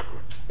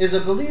 Is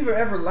a believer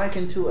ever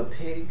likened to a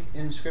pig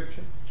in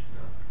Scripture?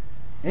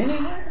 No.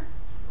 Anywhere?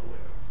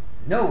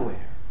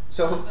 Nowhere.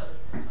 So,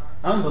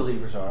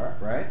 unbelievers are,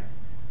 right?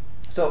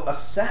 So, a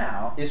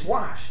sow is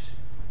washed.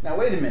 Now,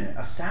 wait a minute.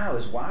 A sow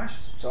is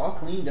washed? It's all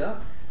cleaned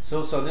up?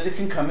 So that it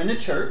can come into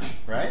church,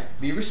 right?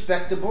 Be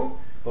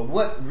respectable. But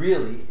what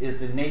really is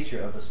the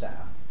nature of a sow?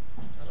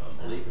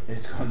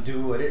 It's going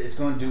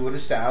to do what a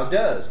sow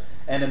does.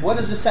 And then what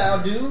does the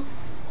sow do?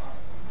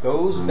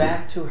 Goes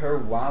back to her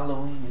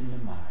wallowing in the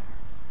mire,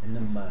 in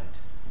the mud.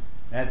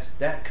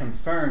 That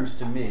confirms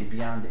to me,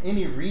 beyond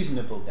any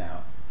reasonable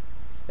doubt,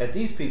 that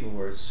these people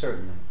were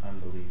certainly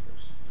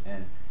unbelievers.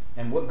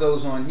 And what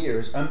goes on here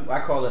is,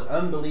 I call it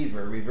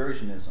unbeliever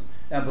reversionism.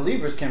 Now,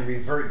 believers can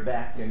revert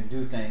back and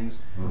do things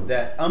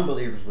that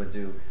unbelievers would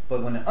do.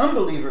 But when an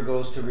unbeliever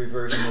goes to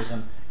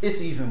reversionism, it's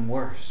even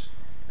worse.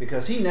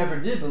 Because he never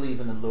did believe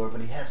in the Lord,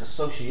 but he has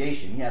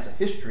association. He has a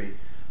history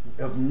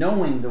of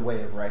knowing the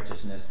way of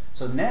righteousness.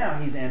 So now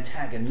he's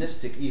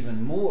antagonistic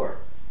even more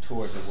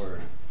toward the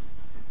Word.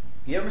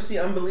 You ever see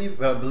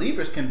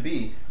believers can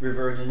be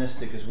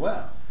reversionistic as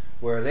well,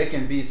 where they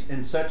can be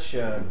in such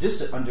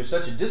under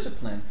such a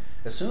discipline.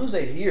 As soon as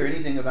they hear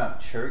anything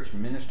about church,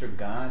 minister,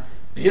 God,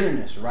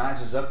 bitterness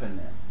rises up in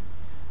them,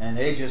 and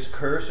they just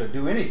curse or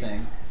do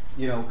anything,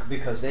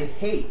 because they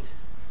hate,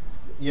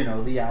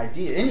 the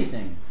idea,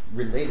 anything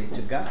related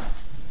to God.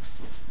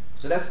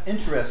 So that's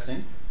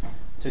interesting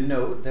to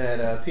note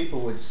that people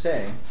would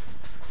say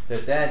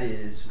that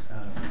is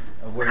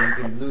where you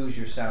can lose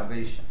your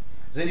salvation.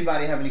 Does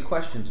anybody have any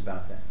questions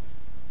about that?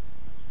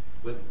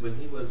 When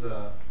he was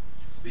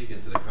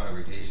speaking to the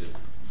congregation,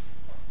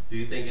 do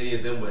you think any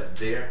of them were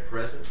there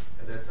present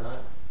at that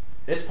time?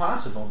 It's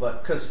possible,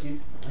 but because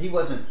he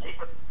wasn't,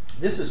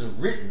 this is a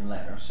written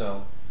letter,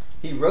 so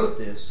he wrote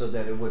this so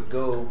that it would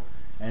go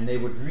and they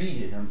would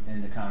read it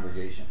in the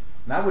congregation.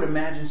 And I would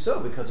imagine so,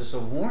 because it's a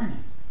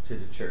warning to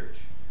the church,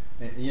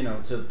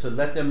 to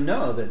let them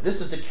know that this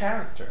is the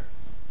character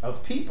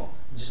of people.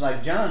 Just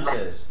like John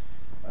says,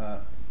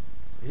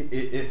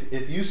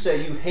 if you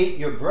say you hate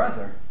your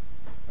brother,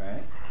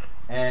 right,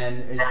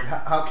 and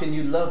how can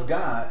you love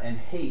God and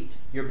hate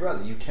your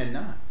brother? You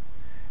cannot.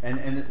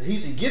 And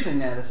he's giving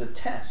that as a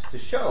test to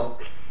show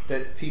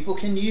that people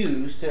can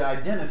use to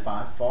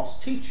identify false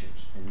teachers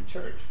in the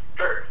church.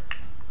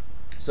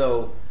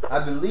 So I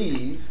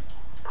believe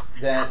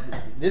that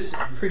this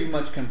pretty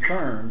much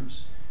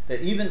confirms that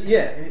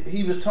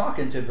he was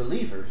talking to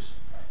believers.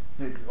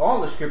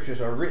 All the scriptures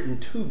are written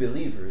to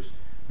believers,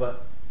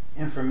 but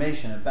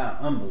information about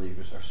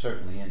unbelievers are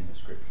certainly in the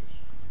scriptures.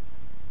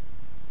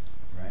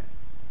 Right?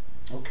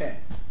 Okay.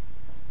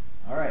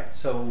 All right.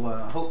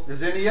 So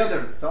is there any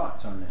other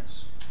thoughts on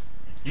this?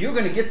 You're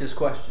going to get this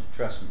question,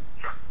 trust me.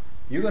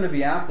 You're going to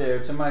be out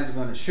there, somebody's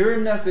going to, sure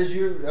enough as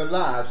you're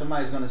alive,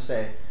 somebody's going to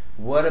say,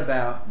 what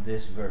about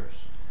this verse?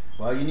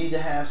 Well, you need to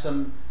have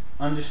some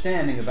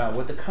understanding about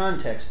what the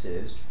context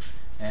is,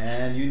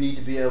 and you need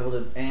to be able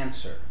to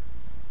answer,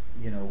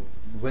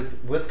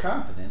 with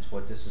confidence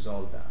what this is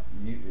all about.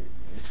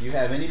 If you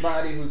have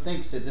anybody who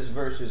thinks that this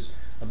verse is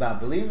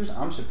about believers,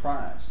 I'm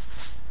surprised.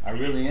 I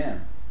really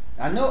am.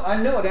 I know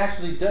it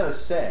actually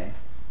does say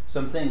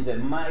some things that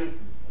might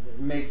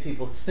make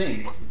people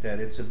think that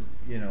it's a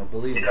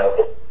believer.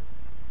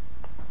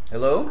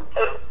 Hello?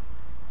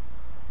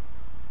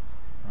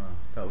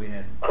 Thought we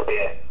had.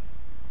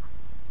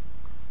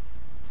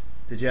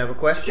 Did you have a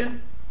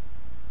question?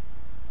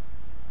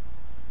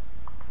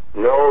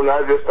 No,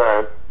 not this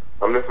time.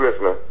 I'm just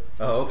listening.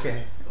 Oh,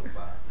 okay.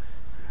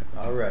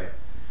 All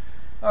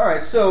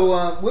right.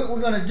 So what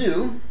we're going to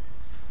do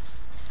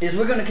is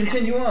we're going to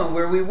continue on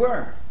where we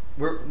were.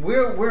 Where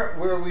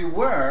we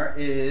were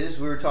is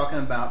we were talking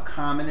about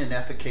common and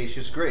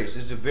efficacious grace.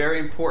 This is very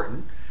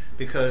important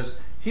because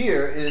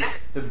here is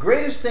the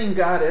greatest thing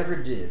God ever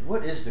did.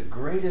 What is the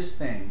greatest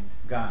thing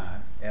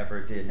God ever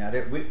did? Now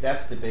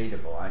that's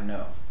debatable, I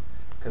know,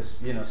 because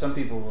some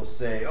people will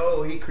say,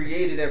 "Oh, He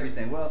created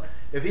everything." Well,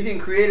 if He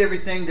didn't create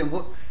everything, then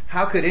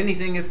how could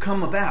anything have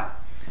come about?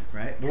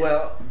 Right?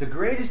 Well, the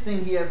greatest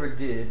thing He ever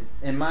did,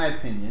 in my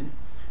opinion,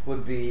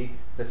 would be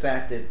the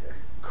fact that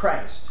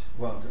Christ.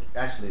 Well,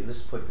 actually,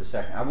 let's put the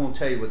second. I won't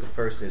tell you what the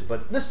first is,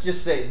 but let's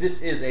just say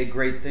this is a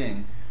great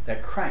thing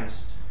that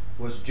Christ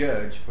was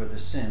judged for the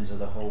sins of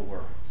the whole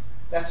world.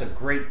 That's a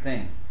great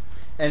thing.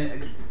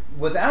 And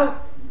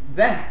without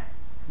that,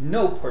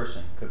 no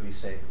person could be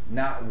saved.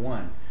 Not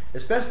one.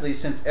 Especially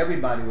since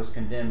everybody was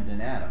condemned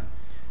in Adam.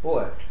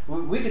 Boy,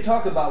 we could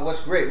talk about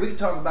what's great. We could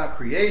talk about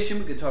creation.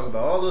 We could talk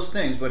about all those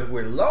things. But if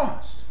we're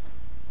lost,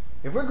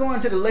 if we're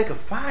going to the lake of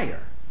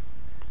fire,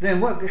 then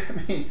what?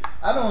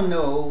 I don't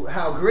know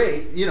how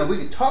great. We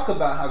could talk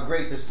about how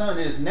great the sun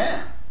is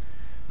now,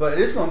 but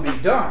it's going to be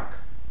dark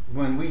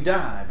when we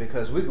die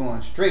because we're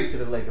going straight to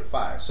the lake of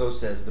fire. So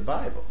says the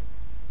Bible.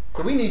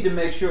 So we need to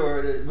make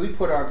sure that we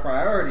put our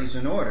priorities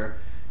in order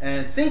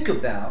and think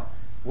about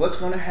what's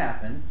going to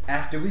happen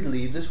after we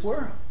leave this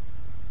world.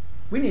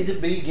 We need to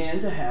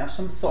begin to have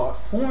some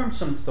thought, form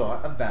some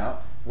thought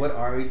about what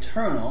our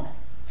eternal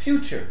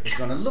future is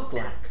going to look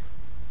like.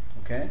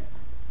 Okay?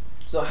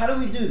 So how do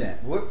we do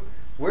that?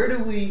 Where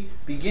do we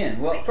begin?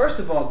 Well, first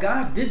of all,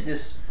 God did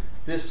this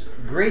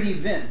great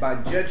event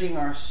by judging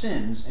our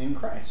sins in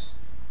Christ.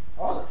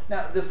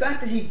 Now, the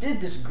fact that He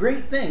did this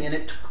great thing, and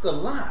it took a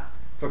lot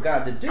for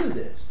God to do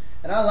this.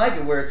 And I like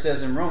it where it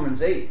says in Romans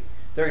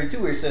 8:32,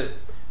 where He says,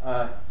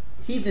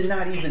 He did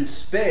not even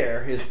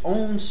spare His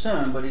own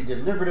Son, but He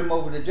delivered Him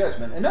over to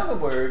judgment. In other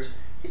words,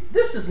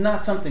 this is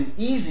not something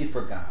easy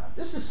for God.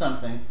 This is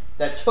something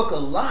that took a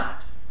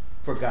lot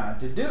for God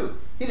to do.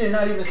 He did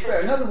not even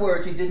spare. In other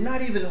words, He did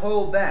not even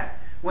hold back.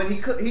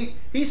 When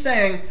he's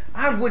saying,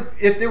 I would,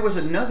 if there was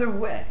another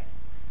way,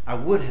 I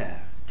would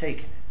have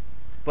taken it.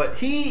 But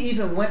He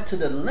even went to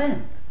the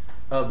length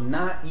of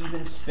not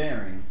even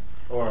sparing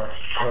or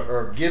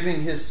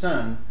giving His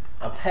Son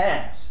a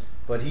pass,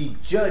 but He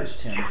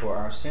judged Him for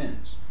our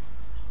sins.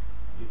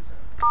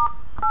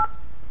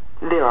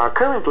 There are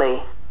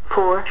currently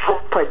 4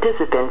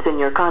 participants in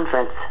your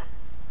conference.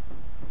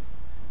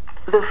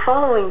 The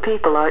following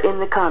people are in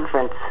the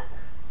conference: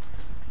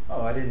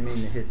 Oh, I didn't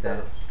mean to hit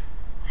that.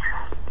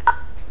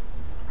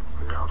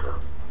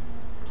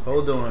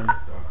 Hold on.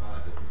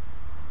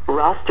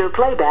 Roster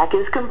playback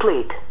is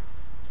complete.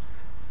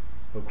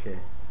 Okay.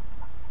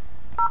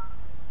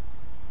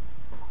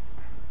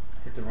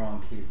 Hit the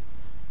wrong key.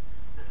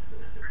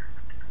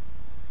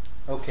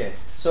 Okay,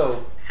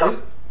 so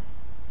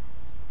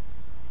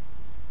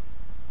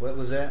what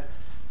was that?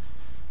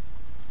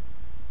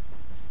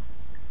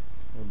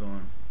 Hold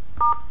on.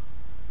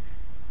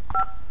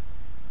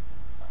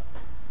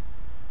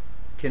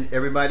 Can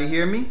everybody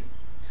hear me?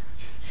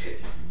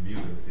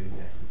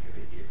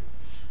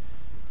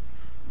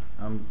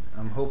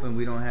 I'm hoping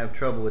we don't have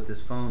trouble with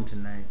this phone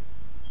tonight.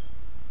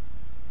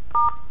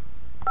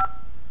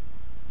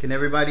 Can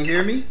everybody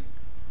hear me?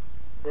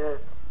 Yes.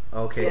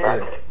 Okay,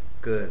 Yes.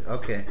 good.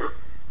 Okay.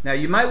 Now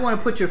you might want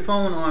to put your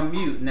phone on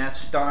mute, and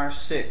that's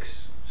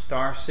 *6.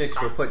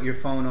 *6 will put your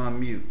phone on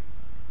mute.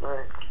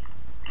 Right.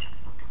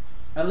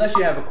 Unless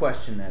you have a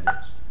question, that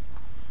is.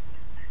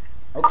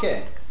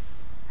 Okay.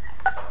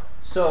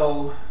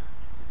 So,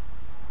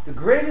 the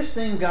greatest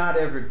thing God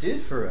ever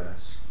did for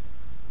us,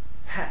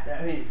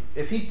 I mean,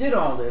 if he did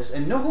all this,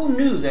 and who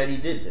knew that he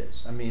did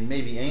this? I mean,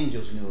 maybe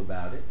angels knew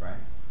about it, right?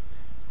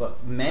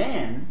 But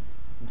man,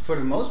 for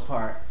the most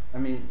part, I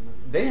mean,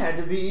 they had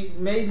to be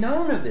made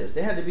known of this.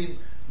 They had to be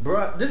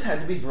brought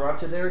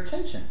to their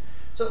attention.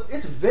 So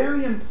it's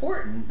very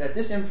important that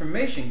this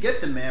information get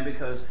to man,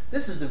 because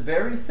this is the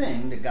very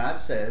thing that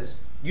God says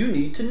you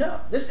need to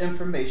know. This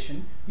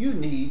information you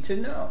need to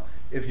know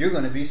if you're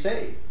going to be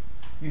saved.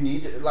 You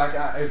need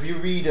to, if you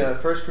read 1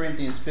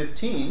 Corinthians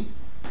 15,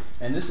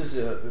 and this is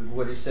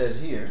what he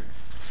says here.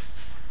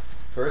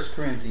 1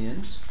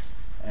 Corinthians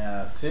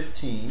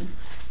 15.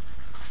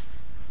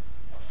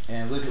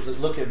 And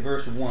look at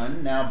verse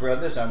 1. Now,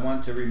 brothers, I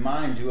want to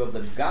remind you of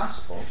the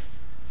gospel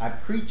I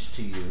preached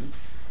to you,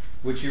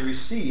 which you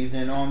received,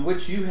 and on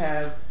which you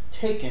have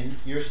taken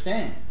your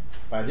stand.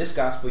 By this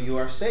gospel you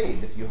are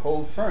saved, if you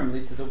hold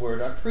firmly to the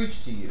word I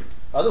preached to you.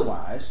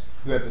 Otherwise,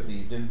 you have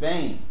believed in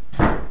vain.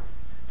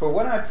 For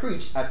what I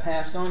preached I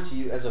passed on to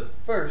you as of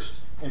first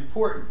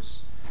importance,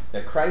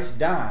 that Christ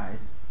died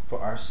for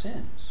our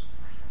sins,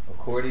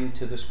 according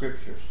to the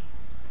Scriptures.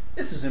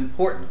 This is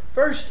important.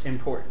 First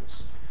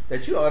importance.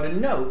 That you ought to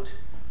note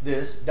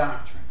this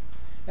doctrine.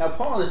 Now,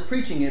 Paul is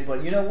preaching it,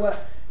 but you know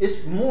what?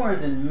 It's more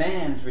than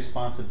man's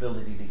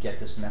responsibility to get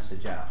this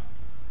message out.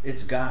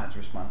 It's God's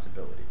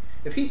responsibility.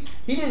 If he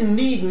didn't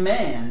need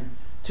man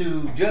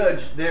to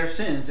judge their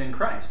sins in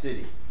Christ, did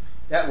he?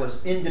 That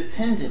was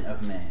independent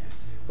of man.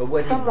 But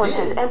what Someone he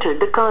did has entered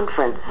the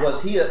conference.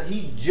 was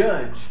he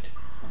judged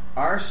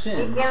our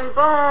sins.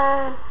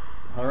 All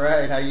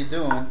right, how you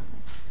doing?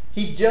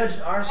 He judged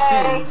our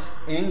sins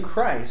in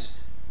Christ,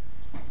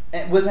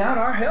 and without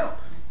our help,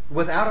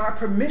 without our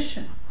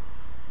permission.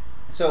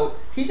 So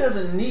he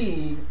doesn't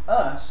need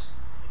us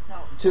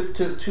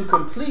to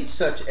complete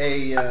such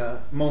a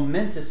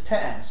momentous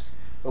task.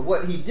 But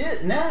what he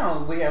did,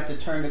 now we have to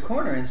turn the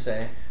corner and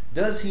say,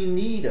 does he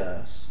need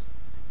us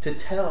to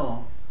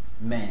tell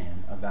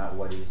man about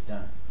what he's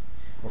done?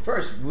 Well,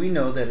 first, we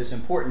know that it's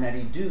important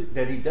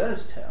that he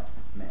does tell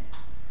man.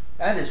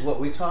 That is what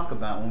we talk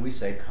about when we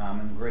say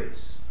common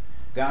grace.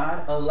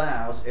 God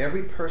allows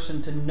every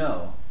person to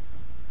know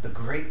the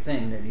great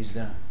thing that he's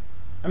done.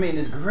 I mean,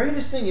 the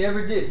greatest thing he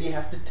ever did, he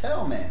has to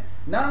tell man.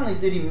 Not only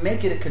did he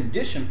make it a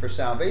condition for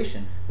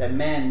salvation that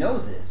man know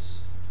this,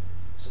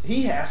 so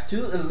he has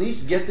to at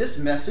least get this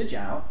message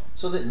out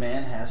so that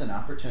man has an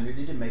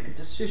opportunity to make a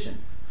decision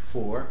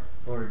for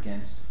or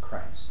against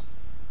Christ.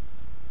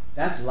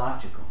 That's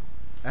logical.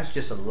 That's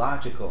just a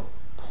logical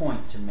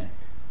point to make.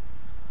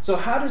 So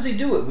how does he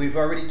do it? We've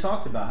already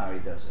talked about how he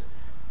does it.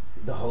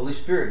 The Holy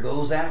Spirit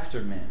goes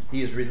after men.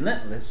 He is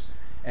relentless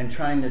and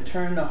trying to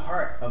turn the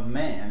heart of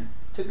man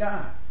to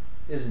God,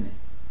 isn't he?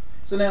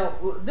 So now,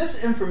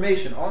 this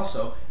information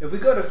also, if we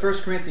go to 1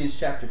 Corinthians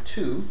chapter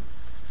 2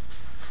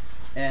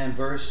 and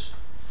verse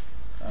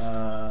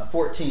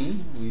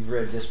 14, we've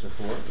read this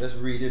before. Let's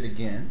read it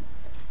again.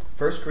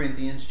 1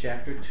 Corinthians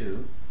chapter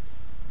 2,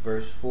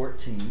 verse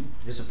 14.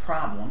 There's a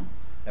problem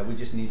that we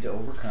just need to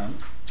overcome.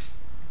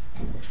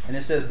 And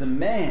it says, the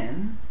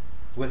man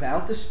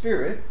without the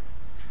Spirit,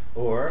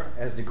 or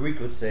as the Greek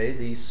would say,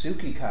 the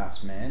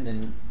psychikos man,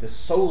 and the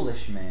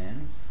soulish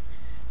man,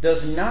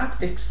 does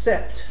not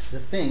accept the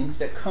things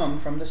that come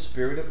from the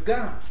Spirit of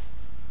God.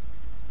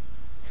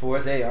 For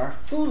they are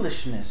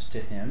foolishness to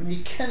him.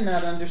 He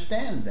cannot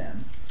understand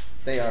them.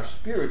 They are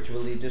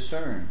spiritually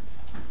discerned.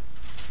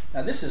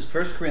 Now this is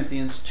 1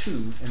 Corinthians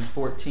 2 and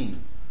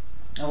 14.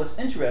 Now it's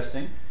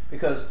interesting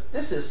because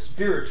this is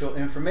spiritual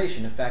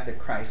information, the fact that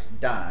Christ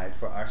died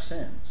for our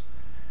sins.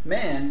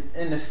 Man,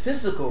 in the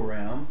physical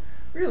realm,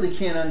 really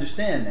can't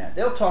understand that.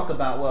 They'll talk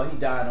about, well, he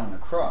died on the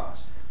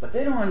cross. But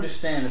they don't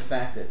understand the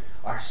fact that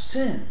our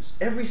sins,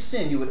 every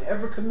sin you would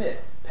ever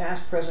commit,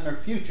 past, present, or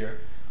future,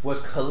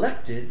 was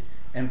collected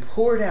and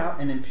poured out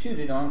and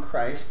imputed on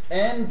Christ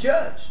and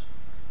judged.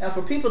 Now,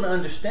 for people to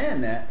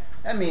understand that,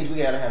 that means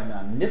we got to have an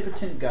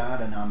omnipotent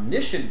God, an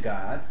omniscient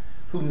God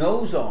who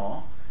knows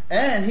all,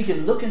 and he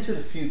can look into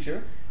the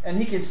future and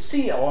he can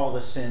see all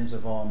the sins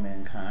of all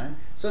mankind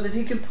so that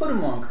he can put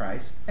them on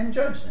Christ and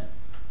judge them.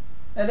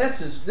 And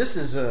this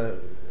is a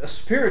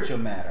spiritual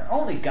matter.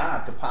 Only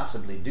God could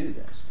possibly do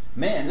this.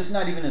 Man, this is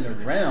not even in the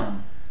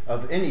realm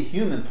of any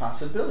human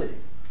possibility.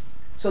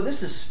 So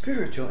this is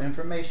spiritual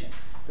information.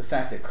 The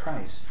fact that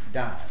Christ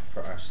died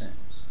for our sins.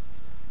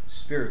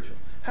 Spiritual.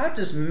 How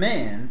does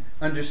man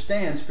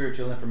understand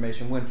spiritual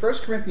information when 1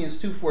 Corinthians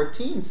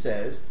 2:14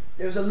 says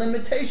there's a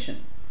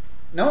limitation?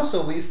 And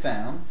also we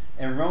found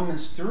in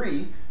Romans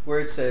 3 where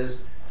it says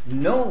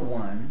no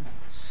one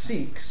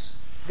seeks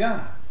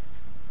God.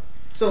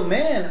 So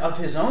man of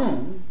his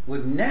own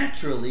would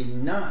naturally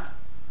not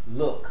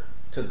look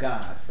to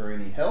God for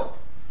any help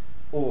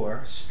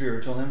or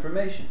spiritual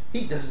information.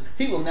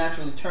 He will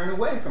naturally turn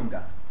away from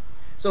God.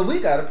 So we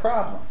got a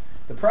problem.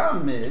 The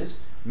problem is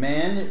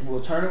man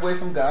will turn away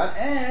from God,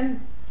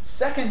 and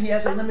second, he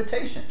has a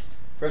limitation.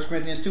 1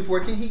 Corinthians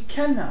 2:14, he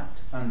cannot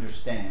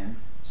understand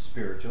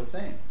spiritual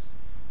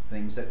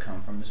things that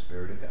come from the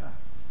Spirit of God.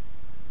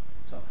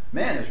 So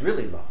man is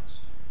really lost.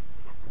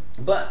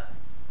 But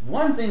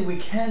one thing we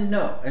can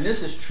know, and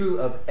this is true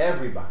of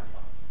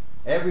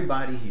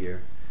everybody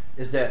here,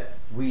 is that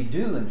we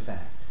do in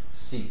fact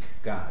seek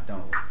God,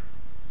 don't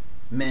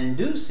we? Men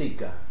do seek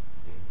God.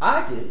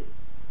 I did.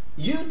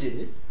 You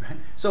did. Right?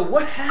 So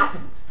what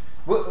happened?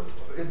 Well,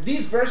 if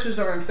these verses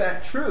are in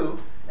fact true,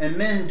 and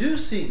men do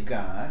seek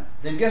God,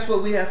 then guess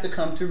what we have to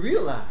come to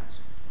realize?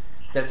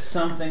 That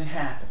something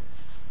happened.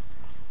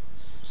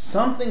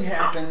 Something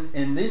happened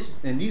in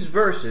these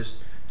verses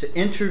to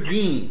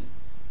intervene.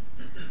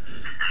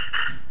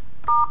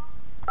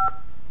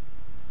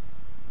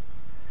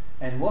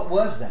 And what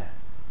was that?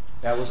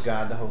 That was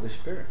God the Holy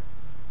Spirit.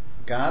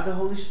 God the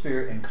Holy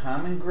Spirit in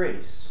common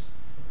grace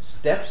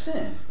steps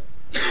in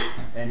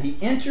and he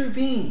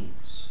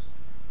intervenes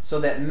so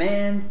that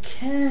man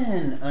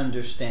can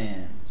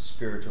understand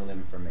spiritual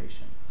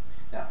information.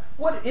 Now,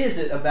 what is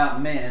it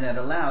about man that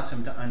allows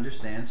him to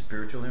understand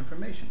spiritual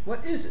information?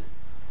 What is it?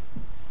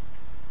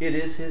 It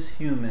is his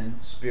human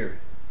spirit.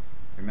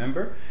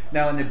 Remember?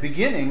 Now, in the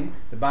beginning,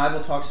 the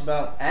Bible talks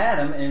about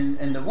Adam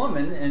and the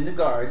woman in the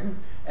garden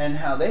and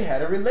how they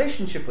had a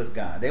relationship with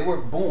God. They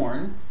were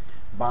born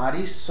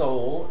body,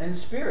 soul, and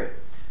spirit.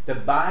 The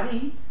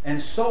body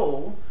and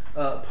soul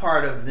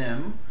part of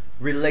them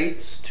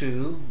relates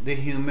to the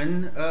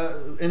human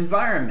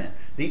environment,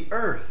 the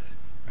earth.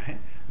 Right?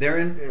 They're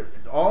in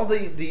all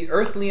the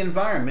earthly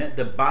environment.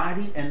 The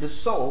body and the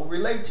soul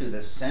relate to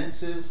the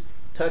senses,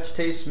 touch,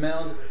 taste,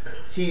 smell,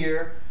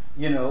 hear.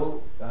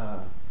 There's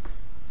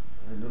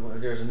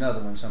another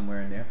one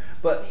somewhere in there.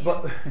 But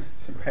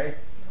right.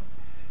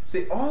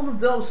 See, all of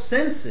those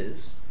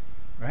senses,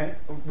 right,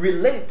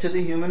 relate to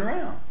the human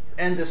realm,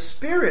 and the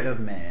spirit of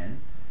man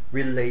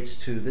relates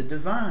to the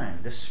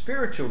divine, the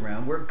spiritual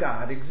realm where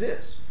God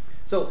exists.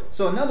 So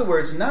in other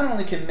words, not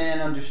only can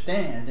man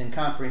understand and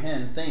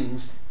comprehend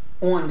things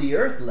on the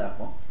earth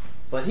level,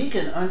 but he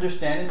can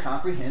understand and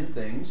comprehend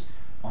things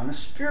on a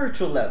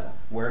spiritual level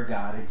where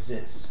God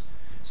exists.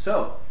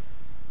 So,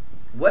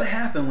 what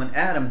happened when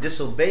Adam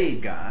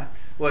disobeyed God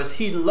was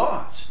he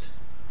lost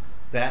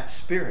that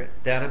spirit,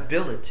 that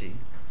ability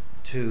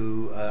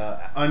to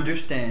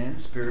understand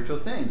spiritual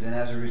things. And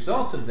as a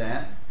result of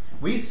that,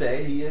 we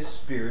say he is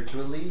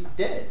spiritually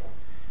dead.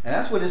 And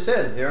that's what it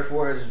says.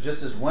 Therefore, it's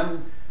just as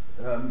one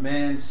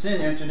man's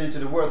sin entered into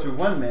the world through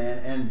one man,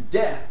 and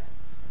death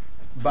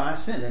by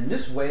sin. In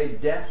this way,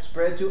 death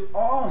spread to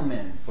all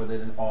men, for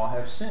that all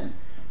have sinned.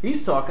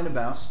 He's talking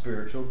about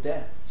spiritual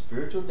death.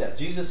 Spiritual death.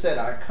 Jesus said,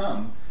 I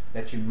come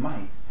that you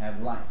might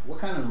have life. What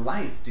kind of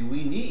life do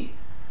we need?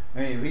 I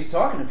mean, he's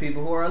talking to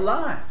people who are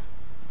alive.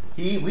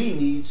 We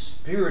need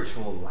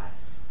spiritual life.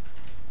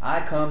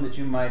 I come that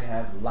you might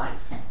have life.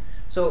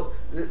 So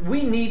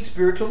we need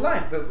spiritual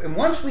life. But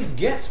once we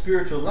get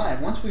spiritual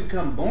life, once we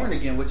become born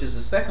again, which is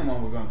the second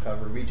one we're going to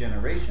cover,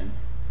 regeneration,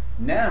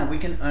 now we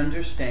can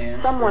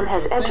understand Someone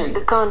has entered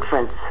the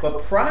conference.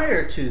 But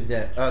prior to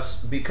that, us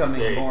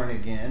becoming born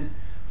again,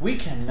 we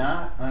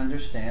cannot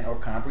understand or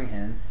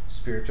comprehend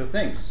spiritual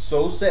things.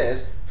 So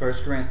says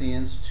 1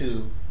 Corinthians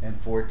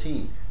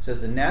 2:14. It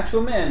says the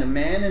natural man, the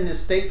man in the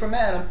state from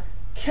Adam,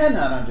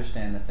 cannot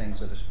understand the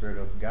things of the Spirit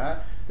of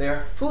God. They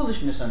are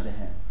foolishness unto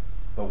him.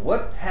 But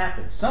what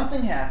happens?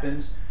 Something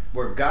happens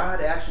where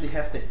God actually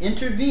has to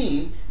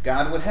intervene.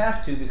 God would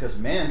have to, because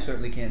man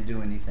certainly can't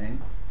do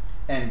anything.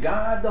 And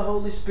God, the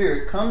Holy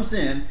Spirit, comes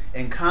in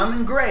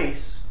common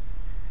grace,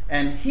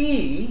 and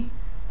he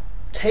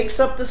takes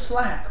up the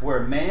slack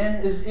where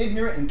man is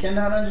ignorant and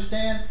cannot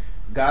understand.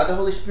 God, the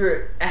Holy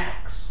Spirit,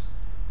 acts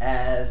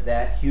as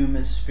that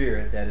human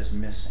spirit that is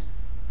missing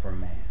for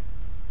man.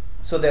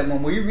 So that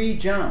when we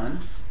read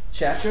John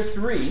chapter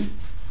 3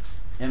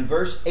 and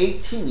verse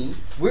 18,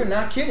 we're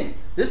not kidding.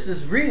 This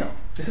is real.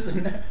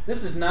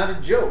 This is not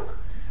a joke.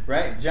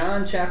 Right?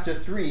 John chapter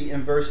 3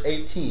 and verse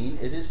 18,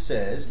 it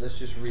says, let's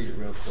just read it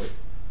real quick.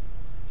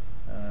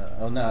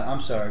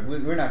 I'm sorry.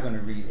 We're not going to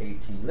read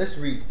 18. Let's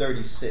read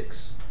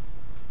 36.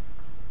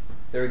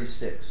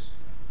 36.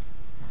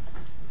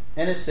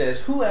 And it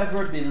says,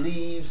 whoever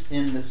believes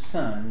in the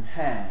Son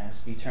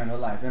has eternal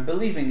life. And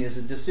believing is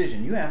a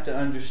decision. You have to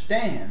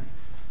understand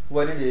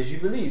what it is you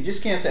believe. You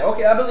just can't say,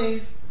 okay, I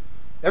believe.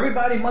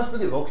 Everybody must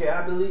believe. Okay,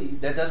 I believe.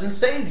 That doesn't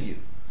save you.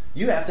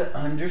 You have to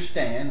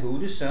understand who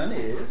the Son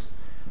is,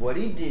 what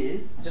he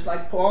did. Just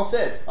like Paul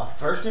said, of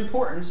first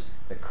importance,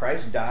 that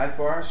Christ died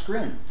for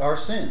our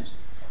sins.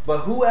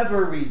 But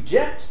whoever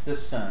rejects the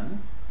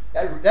Son,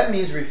 that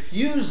means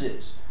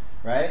refuses,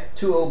 right,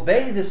 to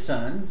obey the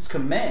Son's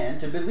command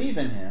to believe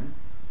in him,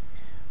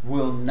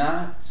 will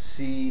not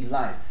see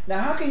life. Now,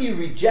 how can you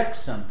reject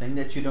something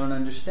that you don't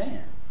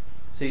understand?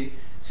 See,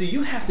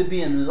 you have to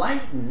be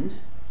enlightened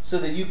so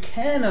that you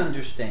can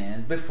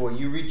understand before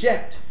you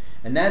reject.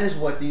 And that is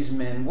what these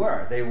men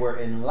were. They were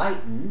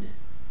enlightened,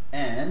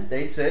 and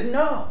they said,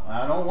 no,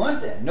 I don't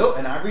want that. No,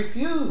 and I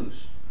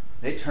refuse.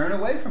 They turn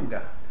away from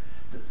God.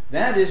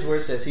 That is where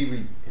it says,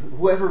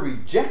 whoever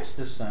rejects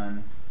the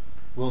Son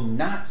will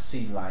not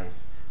see life,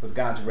 but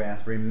God's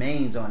wrath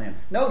remains on him.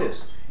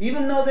 Notice,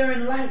 even though they're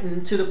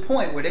enlightened to the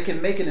point where they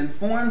can make an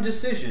informed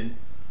decision,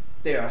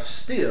 they are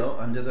still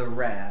under the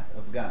wrath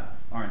of God,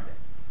 aren't they?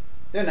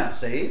 They're not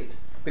saved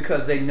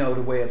because they know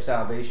the way of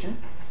salvation,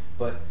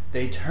 but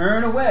they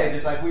turn away,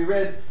 just like we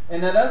read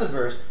in that other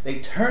verse. They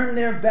turn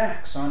their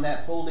backs on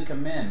that holy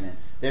commandment.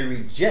 They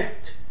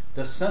reject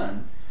the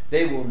Son.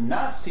 They will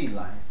not see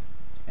life,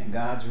 and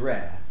God's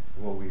wrath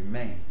will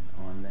remain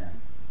on them.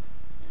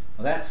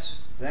 Well,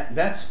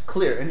 that's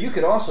clear. And you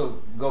could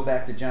also go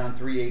back to John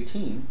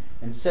 3:18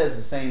 and says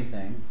the same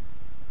thing,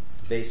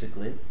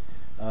 basically.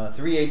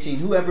 3:18,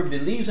 whoever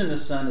believes in the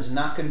Son is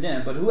not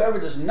condemned, but whoever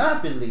does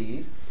not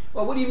believe,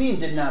 well, what do you mean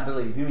did not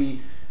believe? You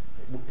mean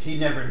he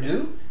never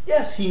knew?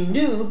 Yes, he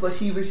knew, but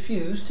he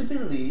refused to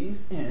believe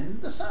in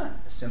the Son.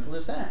 As simple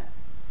as that.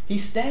 He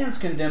stands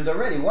condemned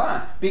already.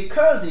 Why?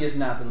 Because he has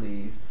not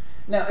believed.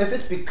 Now, if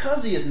it's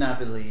because he has not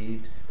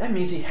believed, that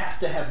means he has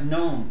to have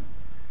known.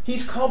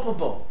 He's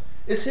culpable.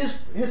 It's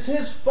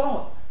his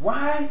fault.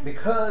 Why?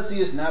 Because he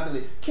has not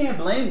believed. Can't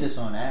blame this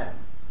on Adam.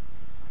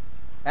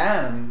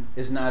 Adam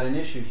is not an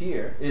issue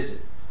here, is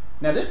it?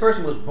 Now, this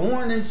person was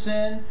born in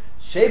sin,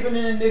 shapen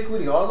in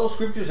iniquity, all those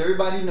scriptures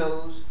everybody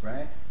knows,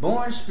 right?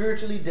 Born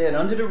spiritually dead,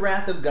 under the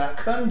wrath of God,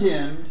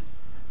 condemned,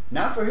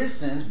 not for his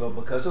sins, but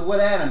because of what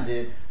Adam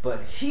did.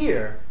 But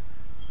here,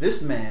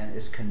 this man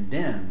is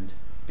condemned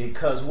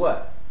because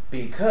what?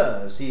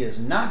 Because he has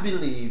not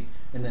believed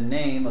in the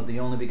name of the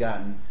only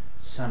begotten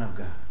Son of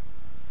God.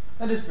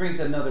 Now this brings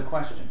another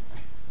question.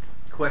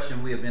 A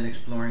question we have been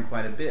exploring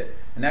quite a bit.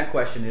 And that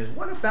question is,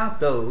 what about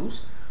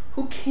those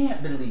who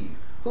can't believe?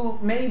 Who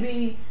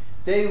maybe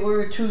they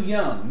were too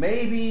young.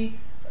 Maybe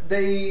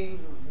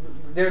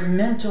their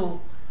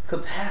mental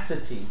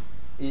capacity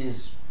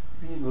is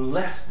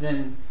less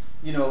than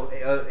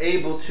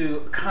able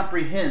to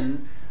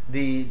comprehend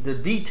the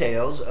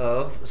details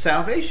of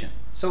salvation.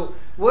 So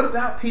what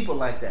about people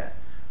like that?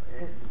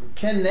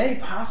 Can they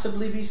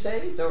possibly be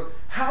saved? Or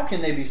how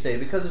can they be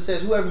saved? Because it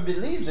says whoever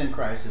believes in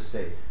Christ is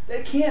saved.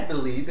 They can't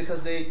believe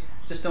because they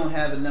just don't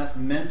have enough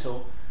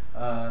mental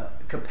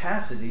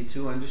capacity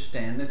to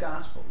understand the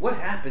gospel. What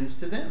happens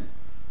to them?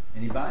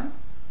 Anybody?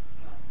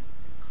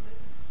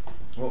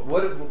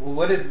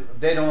 What if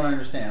they don't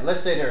understand?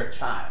 Let's say they're a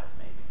child,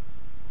 maybe.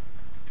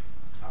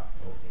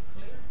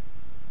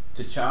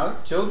 To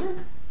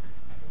children?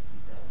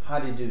 How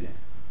do you do that?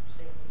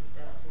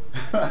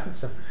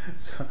 so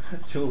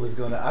Jewel is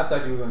going to... I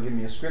thought you were going to give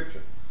me a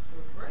scripture.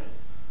 For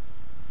grace.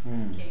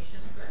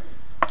 Cautious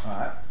grace. All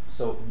right.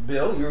 So,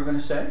 Bill, you were going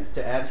to say,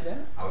 to add to that?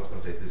 I was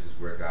going to say this is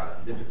where God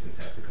omnipotence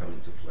has to come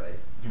into play.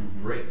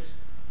 Grace.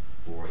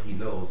 For he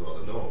knows all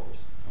the knowables.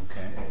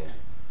 Okay. And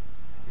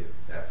if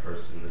that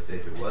person, let's say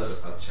if it was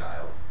a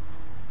child,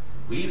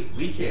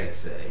 we can't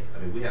say, I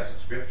mean, we have some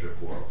scripture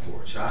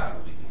for a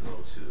child. We can go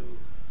to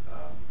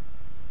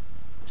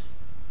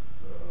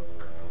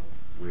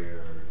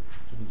where...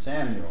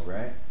 Samuel,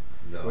 right?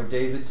 No. Or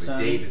David's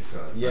son.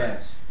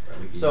 Yes.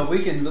 Right. So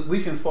we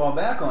can fall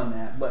back on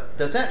that, but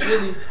does that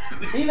really?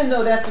 Even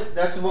though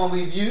that's the one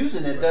we've used,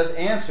 and it does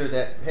answer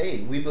that.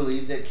 Hey, we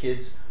believe that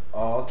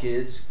all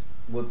kids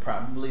would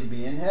probably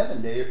be in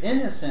heaven. They are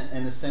innocent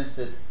in the sense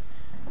that,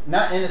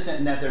 not innocent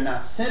in that they're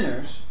not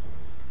sinners,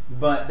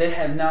 but they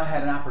have not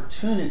had an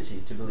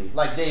opportunity to believe,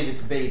 like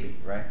David's baby,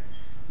 right?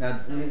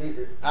 Now,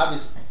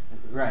 obviously,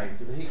 right?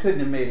 He couldn't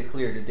have made it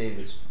clear to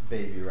David's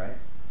baby, right?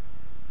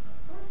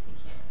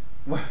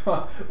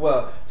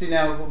 Well, see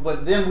now,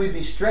 but then we'd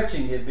be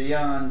stretching it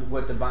beyond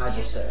what the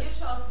Bible says.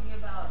 You're talking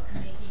about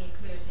making it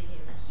clear to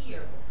him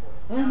here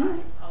before he died.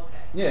 Okay.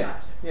 Yeah,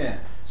 gotcha. yeah.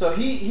 So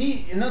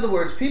he, in other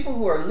words, people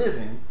who are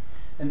living,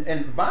 and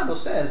the Bible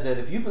says that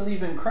if you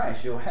believe in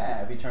Christ, you'll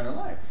have eternal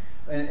life.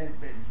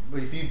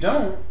 But if you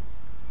don't,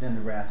 then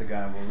the wrath of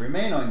God will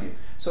remain on you.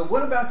 So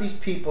what about these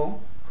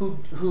people who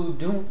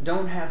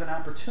don't have an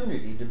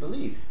opportunity to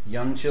believe?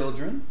 Young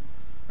children,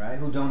 right,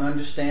 who don't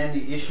understand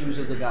the issues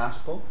of the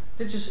gospel.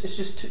 It's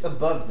just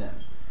above them.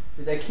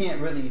 They can't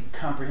really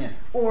comprehend.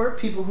 Or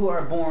people who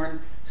are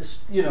born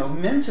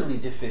mentally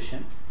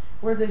deficient,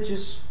 where they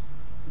just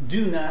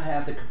do not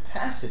have the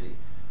capacity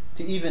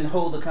to even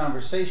hold a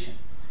conversation,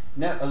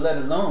 let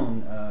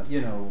alone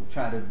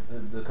try to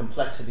the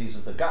complexities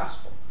of the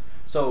gospel.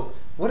 So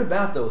what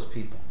about those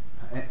people?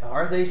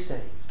 Are they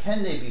saved?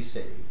 Can they be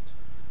saved?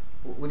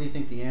 What do you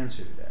think the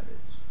answer to that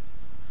is?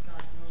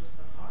 God knows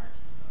the heart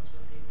and knows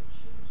what they would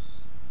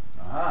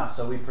choose.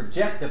 So we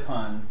project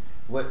upon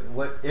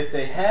what if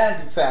they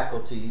had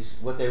faculties,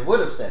 what they would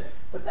have said.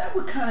 But that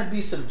would kind of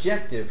be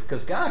subjective,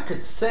 because God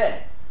could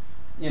say,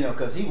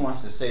 because he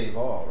wants to save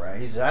all, right?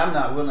 He said, I'm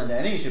not willing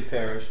that any should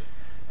perish,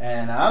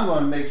 and I'm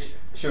going to make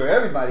sure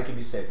everybody can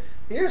be saved.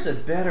 Here's a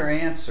better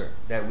answer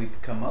that we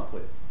could come up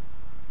with.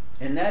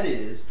 And that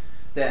is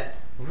that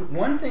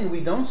one thing we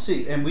don't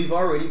see, and we've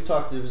already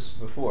talked about this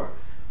before.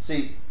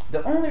 See,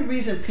 the only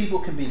reason people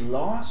can be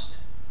lost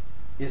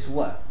is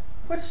what?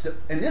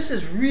 And this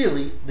is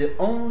really the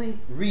only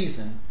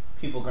reason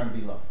people are going to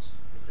be lost.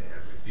 If they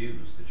have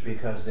refused the truth.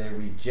 Because they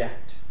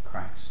reject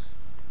Christ.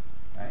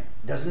 Right?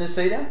 Doesn't it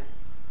say that?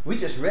 We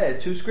just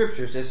read 2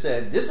 scriptures that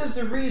said, this is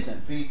the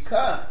reason,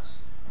 because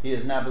he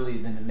has not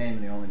believed in the name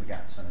of the only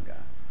begotten Son of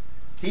God.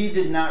 He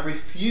did not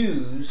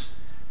refuse,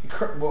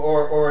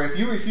 or if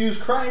you refuse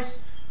Christ,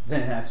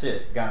 then that's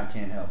it. God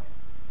can't help you.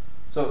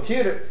 So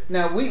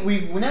now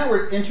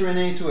we're entering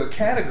into a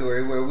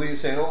category where we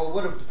say, oh,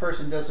 what if the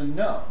person doesn't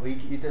know?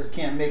 He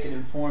can't make an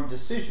informed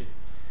decision.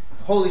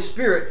 The Holy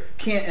Spirit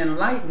can't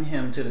enlighten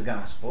him to the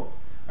gospel.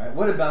 Right?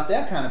 What about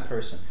that kind of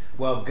person?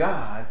 Well,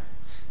 God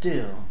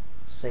still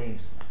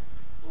saves them.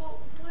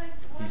 Well, why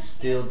he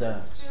still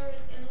does. The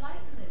Spirit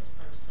enlighten this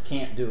person?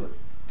 Can't do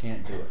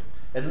it.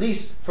 At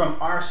least from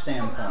our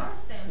standpoint. From our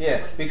standpoint.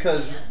 Yeah,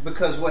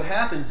 because what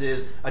happens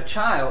is a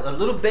child, a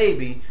little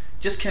baby,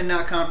 just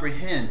cannot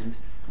comprehend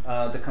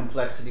the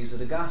complexities of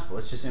the gospel.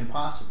 It's just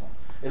impossible.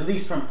 At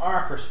least from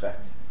our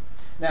perspective.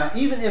 Now,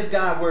 even if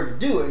God were to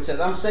do it and says,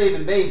 I'm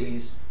saving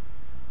babies,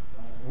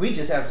 we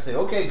just have to say,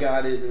 okay,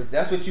 God, if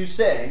that's what you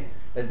say,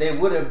 that they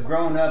would have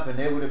grown up and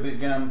they would have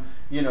become,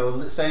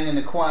 sang in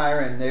the choir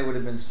and they would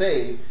have been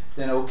saved,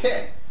 then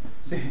okay.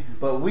 See,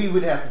 but we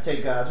would have to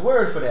take God's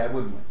word for that,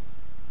 wouldn't we?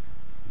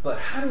 But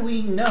how do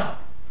we know?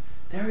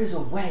 There is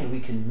a way we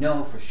can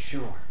know for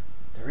sure.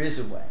 There is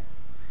a way.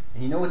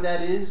 And you know what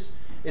that is?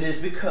 It is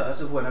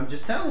because of what I'm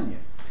just telling you.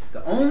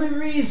 The only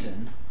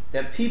reason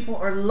that people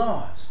are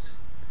lost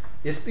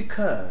is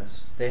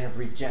because they have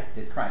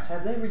rejected Christ.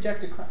 Have they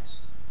rejected Christ?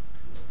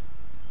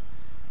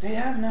 They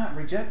have not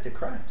rejected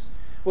Christ.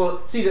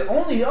 Well, see, the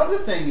only other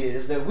thing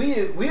is that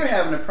we're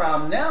having a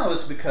problem now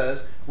is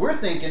because we're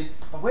thinking,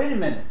 oh, wait a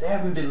minute, they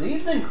haven't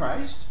believed in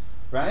Christ,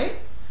 right?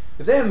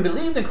 If they haven't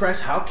believed in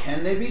Christ, how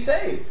can they be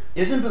saved?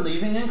 Isn't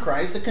believing in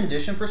Christ a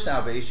condition for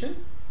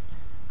salvation?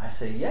 I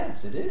say,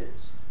 yes, it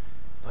is.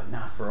 But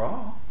not for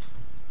all.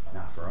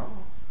 Not for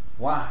all.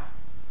 Why?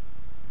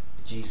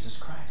 Jesus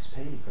Christ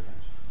paid for them.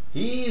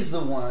 He is the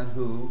one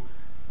who,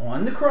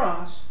 on the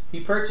cross, he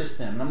purchased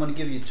them. And I'm going to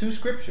give you 2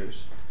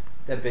 scriptures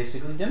that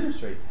basically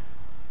demonstrate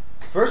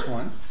that. First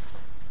one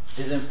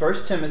is in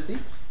 1 Timothy.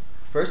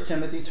 1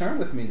 Timothy, turn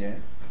with me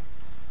there.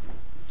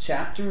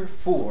 Chapter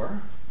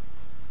 4.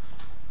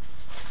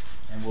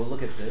 And we'll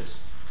look at this.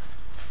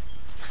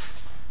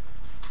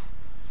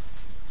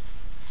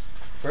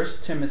 1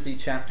 Timothy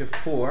chapter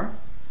 4.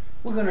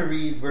 We're going to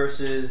read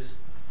verses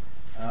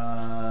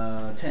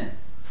 10.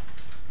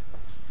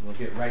 We'll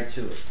get right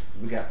to it.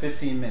 We got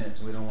 15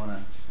 minutes. We don't want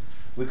to.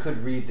 We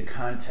could read the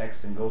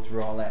context and go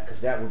through all that,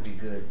 because that would be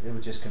good. It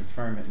would just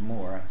confirm it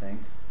more, I think.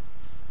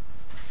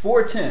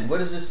 4:10. What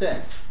does it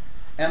say?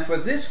 And for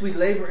this we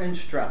labor and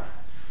strive,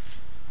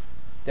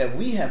 that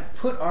we have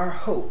put our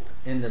hope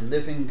in the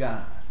living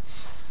God,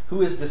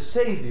 who is the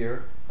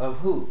Savior of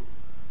who?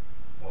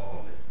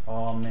 All men.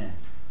 All men.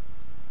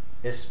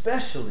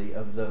 Especially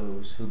of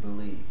those who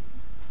believe.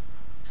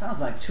 Sounds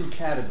like 2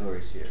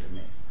 categories here to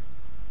me.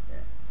 Yeah.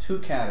 2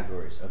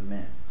 categories of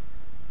men.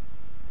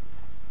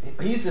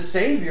 He's the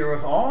Savior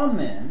of all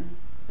men,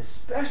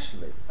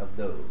 especially of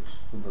those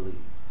who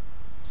believe.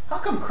 How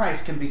come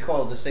Christ can be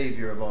called the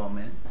Savior of all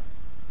men?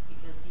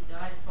 Because he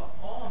died for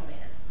all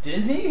men.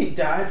 Didn't he? He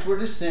died for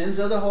the sins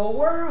of the whole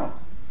world.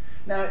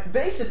 Now,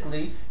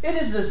 basically,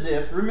 it is as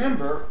if,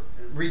 remember,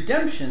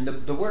 redemption,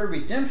 the word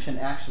redemption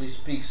actually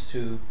speaks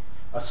to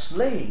a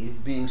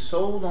slave being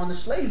sold on the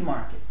slave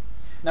market.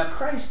 Now,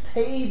 Christ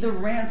paid the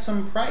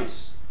ransom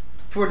price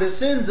for the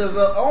sins of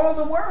all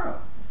the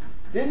world.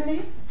 Didn't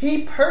he?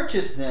 He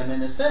purchased them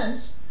in a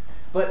sense.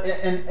 But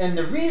and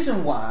the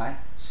reason why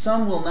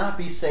some will not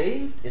be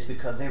saved is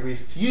because they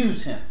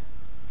refuse him.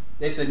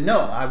 They said,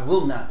 no, I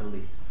will not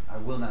believe. I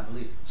will not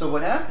believe. So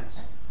what happens?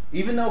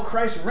 Even though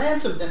Christ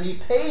ransomed them, he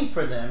paid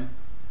for them,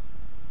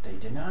 they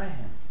deny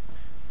him.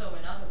 So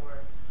in other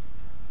words,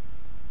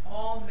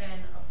 all men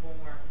are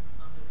born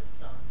under the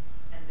sun,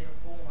 and they're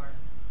born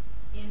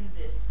in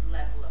this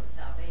level of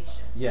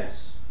salvation.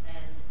 Yes.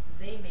 And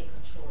they make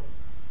a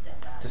choice to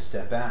step out. To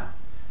step out.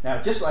 Now,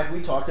 just like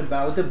we talked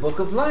about with the book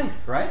of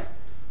life, right?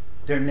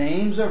 Their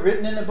names are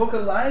written in the book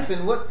of life,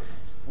 and what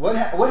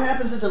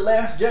happens at the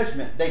last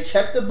judgment? They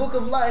check the book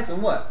of life,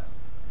 and what?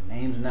 The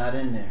name's not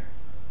in there.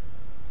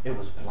 It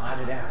was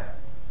blotted out.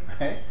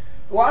 Right?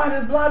 Why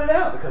did it blot it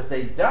out? Because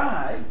they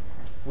died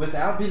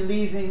without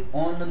believing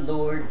on the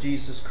Lord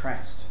Jesus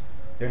Christ.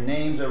 Their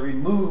names are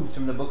removed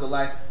from the book of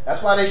life.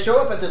 That's why they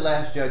show up at the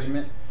last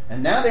judgment.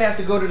 And now they have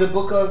to go to the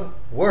book of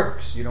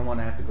works. You don't want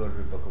to have to go to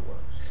the book of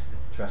works.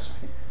 Trust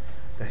me.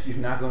 That you're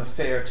not going to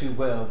fare too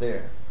well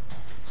there.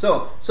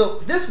 So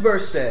this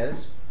verse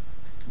says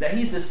that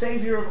he's the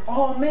Savior of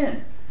all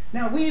men.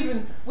 Now we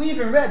even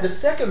read the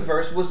second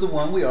verse was the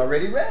one we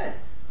already read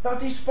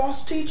about these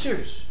false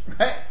teachers,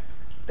 right?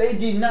 They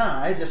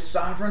deny the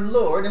sovereign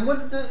Lord. And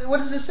what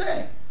does it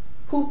say?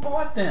 Who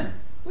bought them?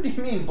 What do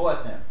you mean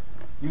bought them?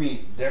 You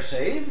mean they're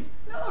saved?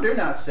 No, they're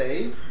not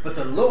saved. But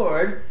the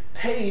Lord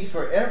paid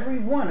for every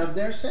one of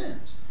their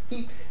sins.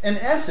 In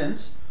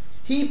essence,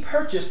 he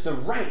purchased the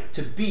right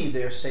to be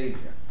their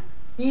Savior.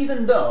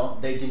 Even though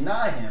they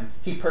deny him,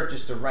 he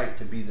purchased the right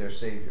to be their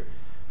Savior.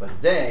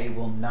 But they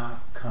will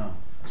not come.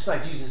 It's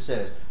like Jesus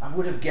says, I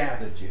would have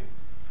gathered you,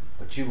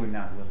 but you were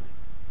not willing.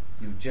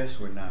 You just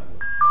were not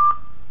willing.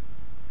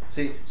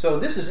 See, so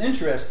this is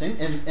interesting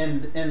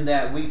in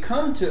that we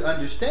come to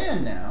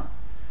understand now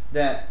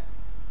that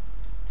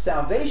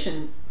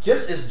salvation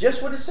is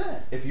just what it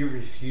says. If you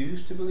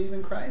refuse to believe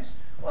in Christ,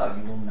 well,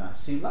 you will not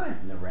see life,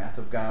 and the wrath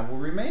of God will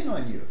remain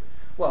on you.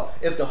 Well,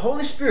 if the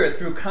Holy Spirit,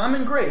 through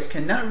common grace,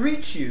 cannot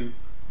reach you,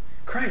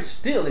 Christ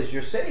still is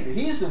your Savior.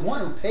 He is the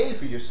one who paid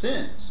for your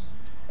sins.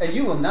 And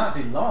you will not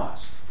be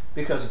lost,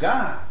 because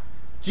God,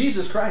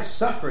 Jesus Christ,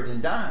 suffered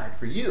and died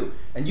for you.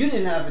 And you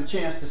didn't have a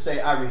chance to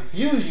say, I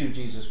refuse you,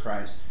 Jesus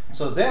Christ.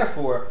 So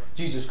therefore,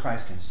 Jesus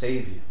Christ can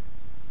save you.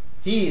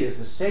 He is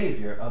the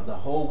Savior of the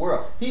whole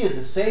world. He is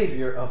the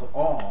Savior of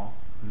all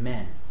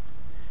men.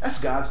 That's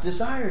God's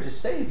desire, to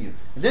save you.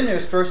 And then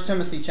there's 1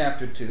 Timothy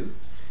chapter 2.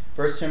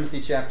 1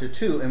 Timothy chapter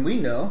 2, and we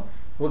know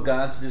what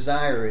God's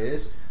desire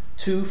is.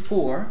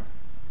 2:4,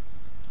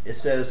 it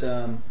says,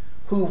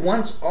 who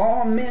wants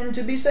all men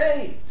to be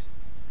saved.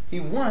 He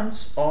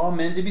wants all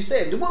men to be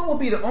saved. What will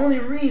be the only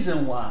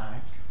reason why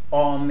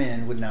all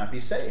men would not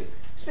be saved?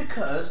 It's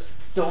because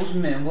those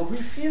men will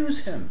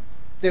refuse him.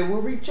 They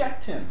will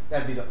reject him.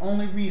 That'd be the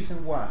only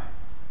reason why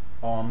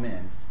all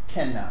men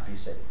cannot be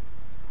saved.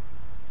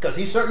 Because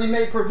he certainly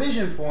made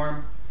provision for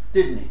them,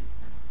 didn't he?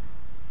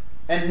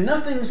 And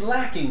nothing's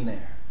lacking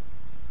there.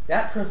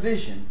 That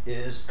provision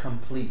is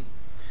complete.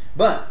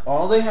 But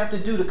all they have to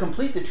do to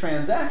complete the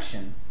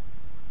transaction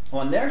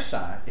on their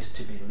side is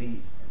to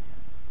believe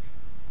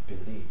in him.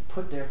 Believe.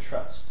 Put their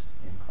trust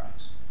in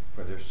Christ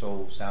for their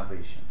soul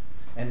salvation.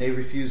 And they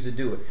refuse to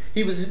do it.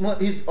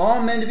 He's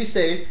all men to be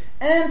saved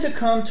and to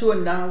come to a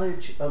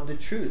knowledge of the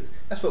truth.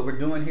 That's what we're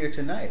doing here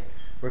tonight.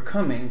 We're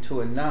coming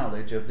to a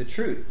knowledge of the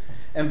truth.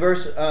 And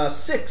verse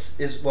 6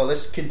 is, well,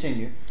 let's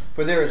continue.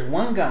 For there is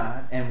one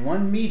God and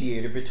one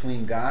mediator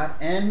between God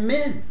and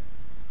men,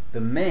 the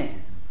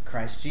man,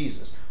 Christ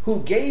Jesus,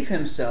 who gave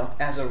himself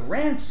as a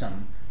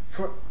ransom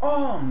for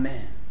all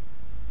men.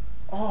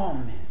 All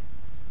men.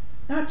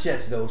 Not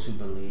just those who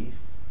believe.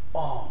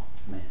 All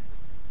men.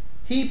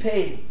 He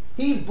paid.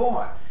 He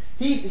bought.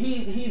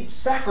 He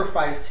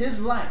sacrificed his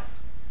life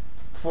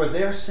for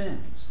their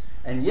sins.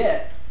 And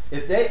yet,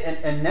 if they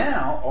and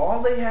now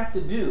all they have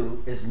to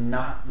do is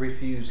not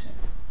refuse him.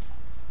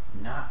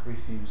 Not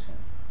refuse him.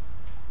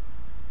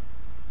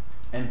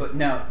 But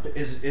now,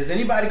 is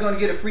anybody going to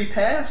get a free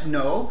pass?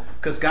 No,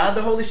 because God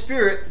the Holy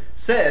Spirit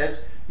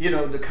says,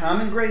 the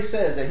common grace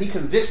says that he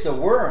convicts the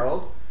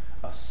world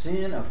of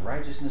sin, of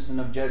righteousness, and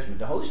of judgment.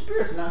 The Holy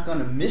Spirit's not going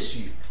to miss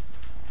you.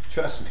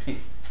 Trust me.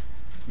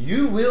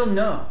 You will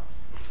know.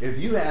 If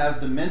you have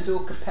the mental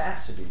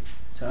capacity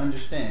to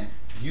understand,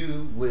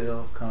 you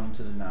will come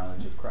to the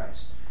knowledge of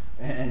Christ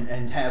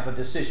and have a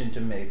decision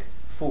to make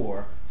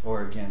for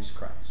or against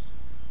Christ.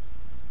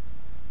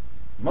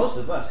 Most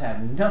of us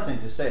have nothing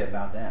to say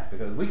about that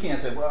because we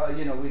can't say, well,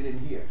 we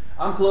didn't hear.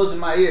 I'm closing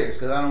my ears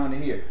because I don't want to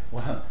hear.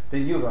 Well,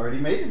 then you've already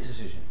made the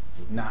decision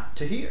not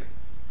to hear.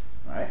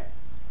 Right?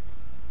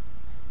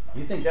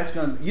 You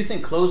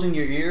think closing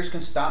your ears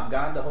can stop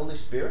God the Holy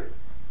Spirit?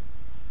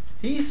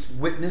 He's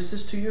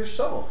witnesses to your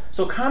soul.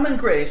 So common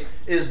grace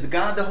is the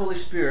God the Holy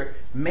Spirit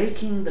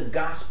making the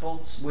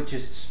gospel, which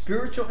is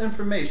spiritual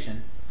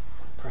information,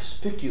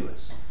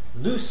 perspicuous,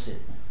 lucid,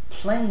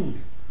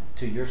 plain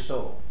to your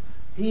soul.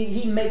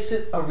 He makes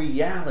it a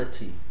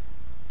reality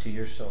to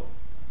your soul.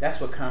 That's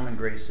what common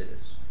grace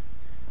is.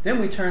 Then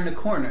we turn the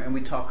corner and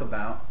we talk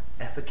about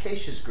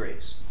efficacious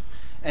grace.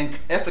 And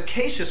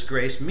efficacious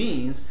grace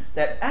means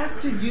that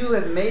after you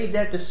have made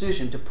that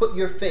decision to put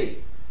your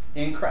faith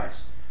in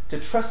Christ, to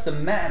trust the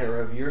matter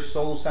of your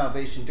soul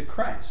salvation to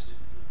Christ,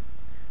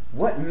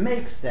 what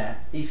makes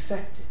that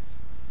effective?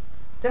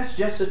 That's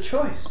just a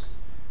choice.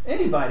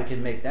 Anybody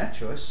can make that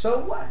choice. So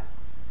what?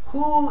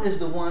 Who is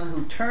the one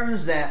who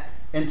turns that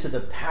into the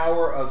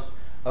power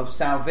of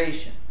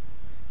salvation?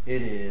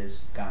 It is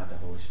God the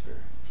Holy Spirit.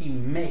 He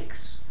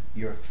makes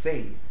your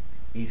faith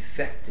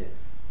effective.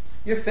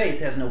 Your faith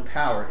has no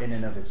power in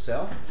and of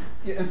itself.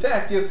 In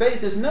fact, your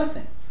faith is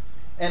nothing.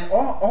 And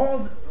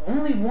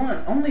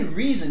only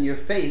reason your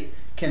faith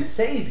can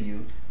save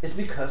you is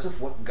because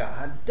of what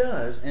God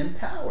does in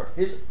power.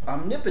 His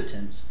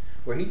omnipotence,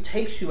 where he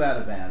takes you out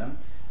of Adam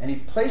and he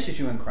places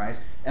you in Christ,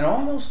 and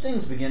all those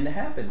things begin to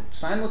happen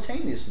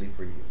simultaneously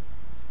for you.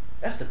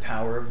 That's the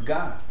power of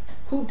God.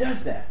 Who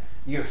does that?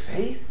 Your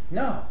faith?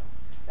 No.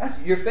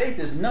 Your faith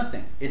is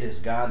nothing. It is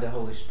God the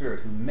Holy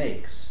Spirit who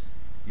makes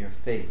your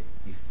faith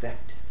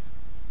effective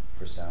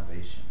for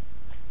salvation.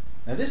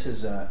 Now this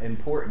is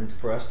important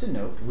for us to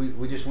note.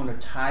 We just want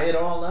to tie it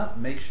all up,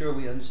 make sure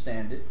we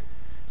understand it,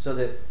 so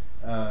that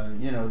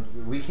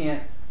we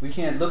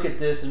can't look at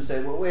this and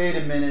say, well, wait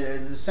a minute,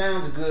 it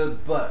sounds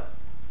good, but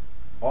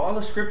all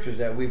the scriptures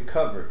that we've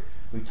covered,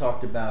 we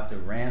talked about the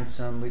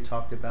ransom, we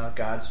talked about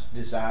God's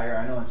desire.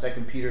 I know in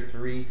 2 Peter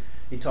 3,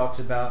 he talks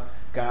about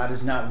God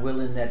is not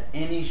willing that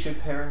any should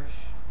perish,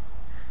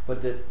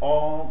 but that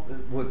all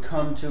would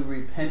come to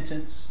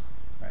repentance.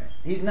 Right?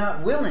 He's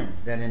not willing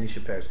that any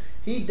should perish.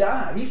 He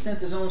died. He sent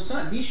his own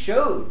son. He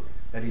showed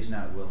that he's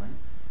not willing.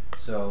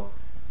 So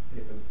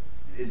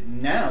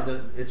now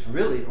it's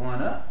really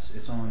on us.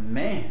 It's on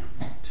man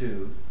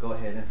to go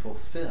ahead and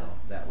fulfill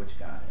that which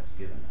God has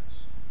given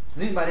us.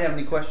 Does anybody have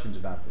any questions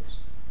about this?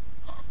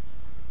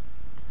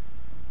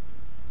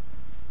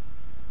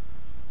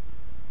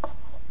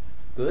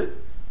 Good?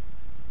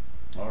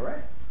 All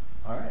right.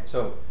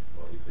 So,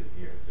 well, you couldn't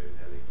hear if there's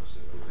any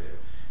questions over there.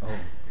 Oh,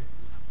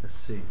 let's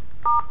see.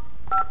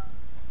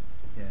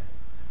 Yeah.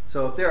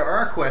 So if there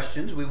are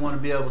questions, we want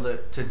to be able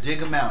to dig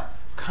them out.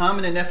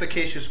 Common and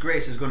efficacious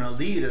grace is going to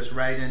lead us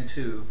right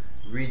into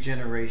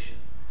regeneration.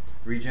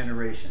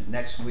 Regeneration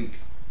next week.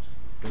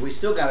 But we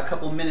still got a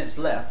couple minutes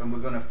left, and we're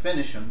going to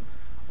finish them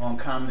on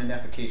common and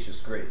efficacious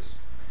grace.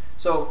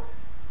 So,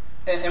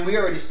 and we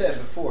already said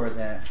before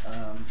that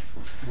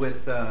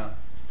with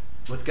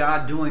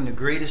God doing the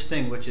greatest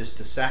thing, which is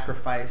to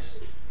sacrifice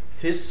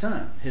his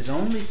son, his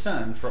only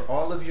son, for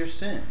all of your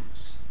sins,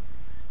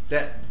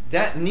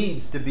 that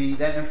needs to be,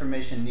 that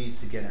information needs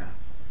to get out.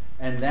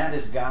 And that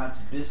is God's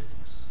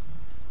business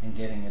in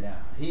getting it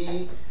out.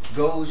 He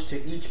goes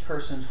to each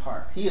person's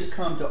heart. He has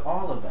come to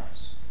all of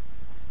us.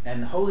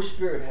 And the Holy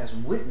Spirit has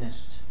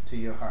witnessed to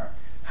your heart.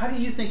 How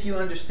do you think you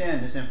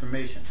understand this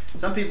information?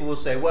 Some people will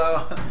say,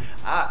 well,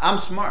 I'm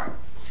smart.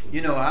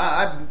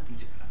 I've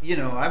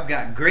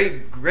got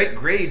great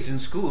grades in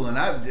school, and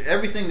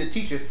everything the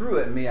teacher threw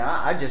at me,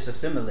 I just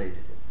assimilated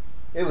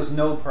it. It was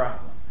no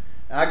problem.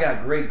 I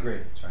got great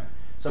grades, right?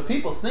 So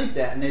people think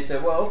that, and they say,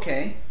 well,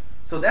 okay,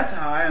 so that's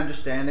how I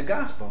understand the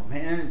gospel.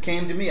 Man, it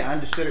came to me, I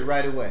understood it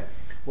right away.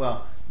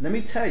 Well, let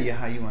me tell you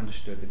how you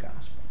understood the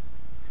gospel.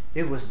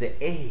 It was the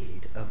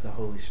aid of the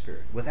Holy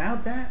Spirit.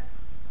 Without that,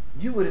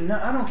 you would have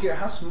not, I don't care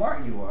how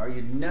smart you are,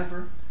 you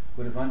never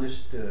would have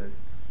understood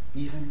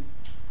even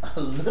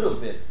a little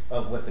bit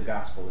of what the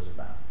gospel is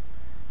about.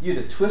 You'd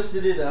have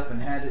twisted it up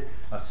and had it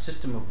a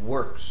system of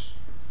works,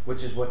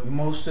 which is what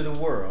most of the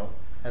world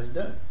has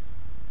done.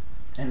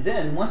 And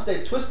then once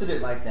they've twisted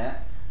it like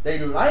that, they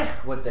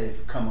like what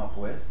they've come up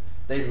with.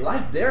 They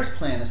like their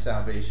plan of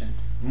salvation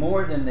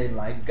more than they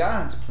like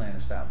God's plan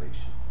of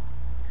salvation.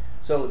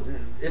 So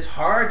it's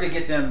hard to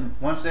get them,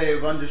 once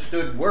they've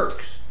understood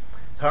works,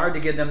 it's hard to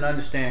get them to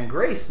understand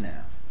grace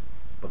now.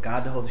 But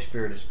God the Holy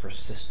Spirit is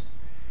persistent.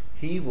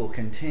 He will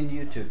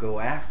continue to go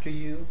after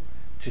you,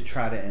 to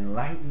try to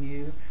enlighten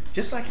you,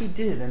 just like he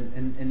did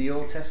in the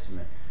Old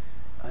Testament.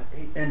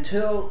 In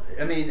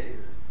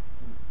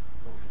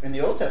the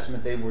Old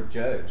Testament they were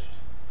judged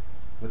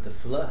with the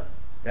flood.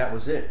 That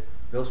was it.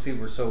 Those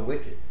people were so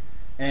wicked.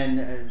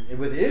 And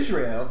with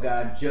Israel,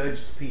 God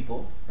judged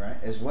people, right,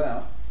 as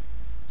well.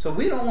 So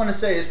we don't want to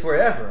say it's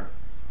forever.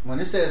 When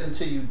it says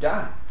until you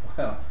die,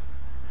 well,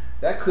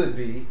 that could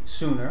be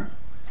sooner.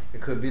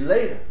 It could be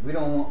later. We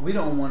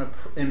don't want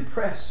to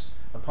impress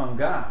upon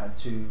God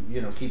to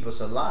keep us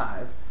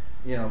alive,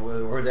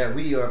 or that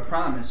we are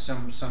promised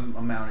some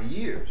amount of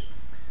years.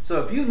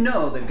 So if you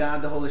know that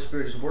God the Holy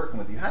Spirit is working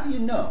with you, how do you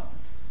know?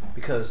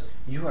 Because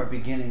you are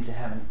beginning to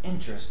have an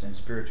interest in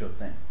spiritual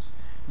things.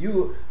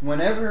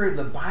 Whenever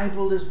the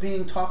Bible is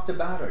being talked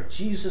about, or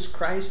Jesus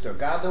Christ, or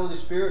God the Holy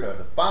Spirit, or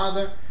the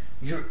Father,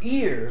 your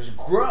ears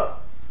grow.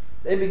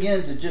 They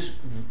begin to just,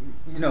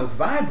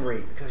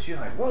 vibrate, because you're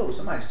like, whoa,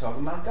 somebody's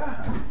talking about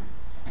God.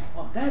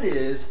 Well, that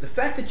is, the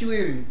fact that you're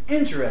even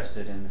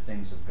interested in the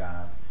things of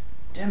God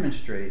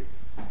demonstrate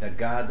that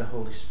God the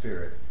Holy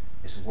Spirit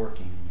is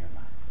working in your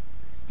life.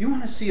 If you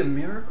want to see a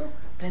miracle,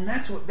 then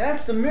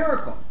that's the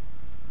miracle.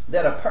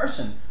 That a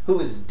person who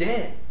is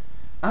dead,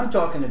 I'm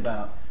talking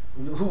about,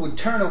 who would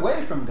turn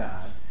away from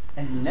God,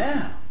 and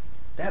now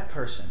that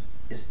person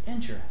is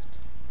interested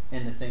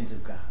in the things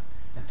of God.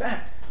 In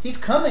fact, he's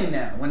coming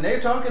now. When they're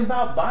talking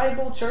about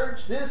Bible,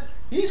 church,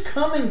 he's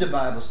coming to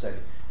Bible study.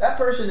 That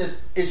person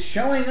is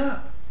showing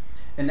up.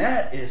 And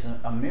that is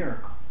a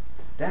miracle.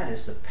 That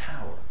is the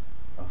power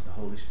of the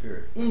Holy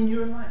Spirit in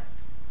your life.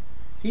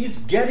 He's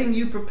getting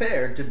you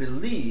prepared to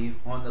believe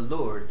on the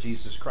Lord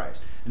Jesus Christ.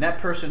 And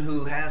that person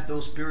who has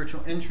those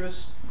spiritual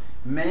interests,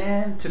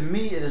 man, to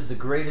me it is the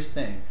greatest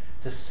thing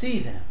to see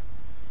them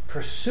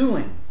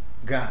pursuing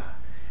God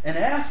and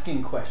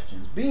asking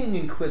questions, being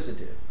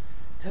inquisitive,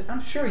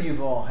 I'm sure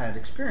you've all had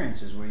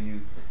experiences where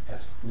you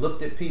have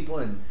looked at people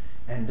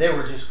and they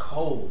were just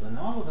cold, and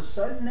all of a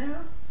sudden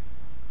now,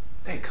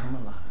 they come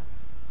alive.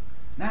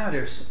 Now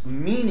there's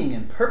meaning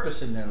and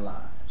purpose in their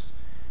lives,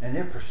 and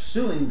they're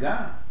pursuing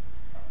God.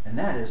 And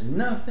that is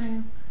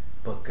nothing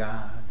but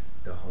God,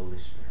 the Holy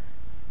Spirit.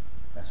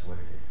 That's what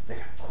it is. They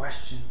have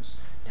questions,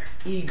 they're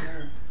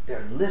eager,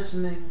 they're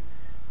listening.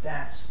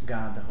 That's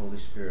God, the Holy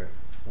Spirit,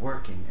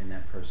 working in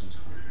that person's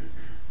heart.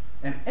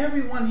 And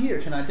everyone here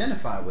can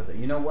identify with it.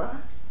 You know why?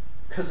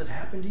 Because it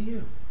happened to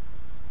you.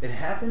 It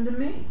happened to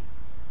me.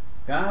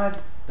 God,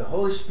 the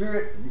Holy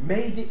Spirit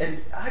and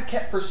I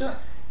kept pursuing.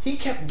 He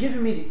kept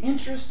giving me the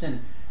interest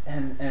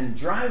and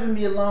driving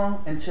me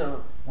along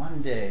until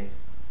one day,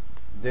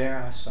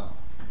 there I saw.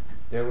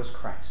 There was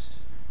Christ.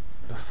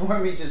 Before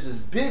me, just as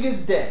big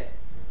as day.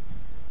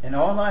 And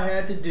all I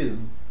had to do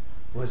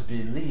was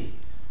believe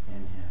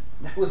in Him.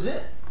 That was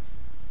it.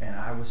 And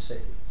I was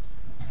saved.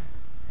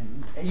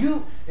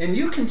 And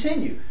you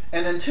continue.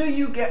 And until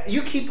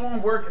you keep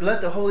on work,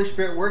 let the Holy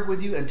Spirit work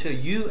with you until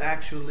you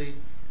actually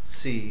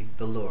see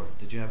the Lord.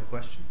 Did you have a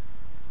question?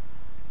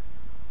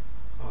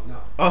 Oh, no.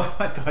 Oh,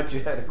 I thought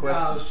you had a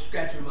question. No, I was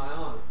scratching my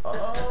arm.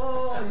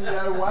 Oh, you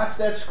got to watch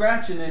that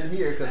scratching in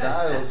here, because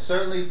I will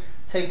certainly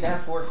take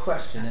that for a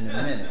question in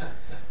a minute.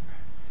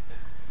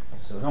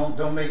 So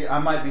don't make it. I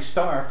might be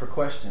starved for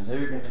questions.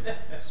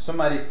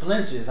 Somebody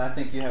flinches, I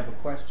think you have a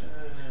question.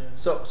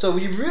 So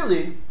you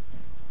really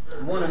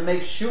want to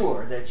make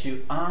sure that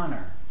you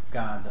honor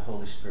God, the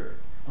Holy Spirit.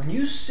 When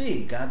you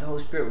see God, the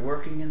Holy Spirit,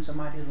 working in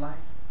somebody's life,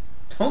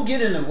 don't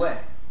get in the way.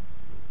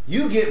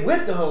 You get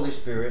with the Holy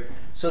Spirit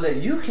so that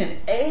you can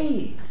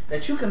aid,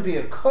 that you can be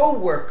a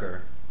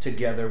co-worker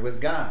together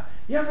with God.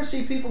 You ever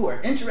see people who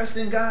are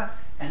interested in God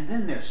and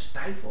then they're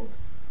stifled?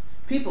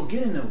 People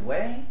get in the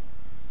way.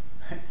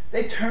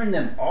 They turn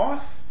them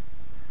off.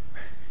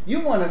 You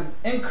want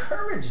to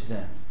encourage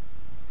them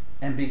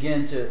and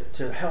begin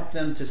to help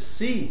them to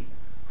see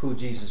who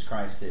Jesus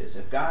Christ is.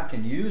 If God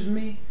can use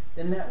me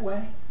in that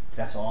way,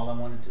 that's all I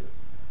want to do.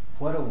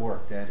 What a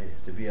work that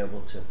is, to be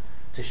able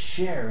to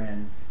share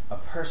in a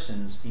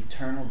person's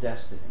eternal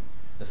destiny.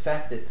 The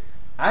fact that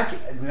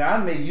I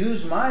may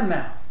use my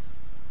mouth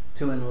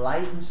to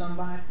enlighten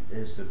somebody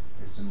is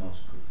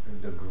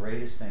the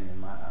greatest thing in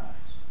my eyes.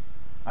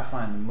 I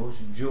find the most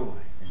joy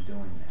in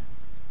doing that.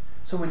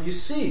 So when you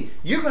see,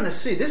 you're going to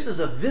see, this is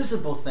a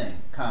visible thing,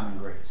 common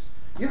grace.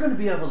 You're going to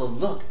be able to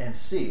look and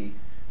see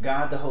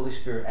God, the Holy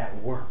Spirit, at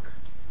work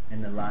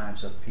in the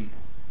lives of people.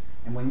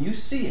 And when you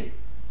see it,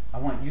 I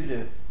want you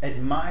to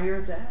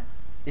admire that,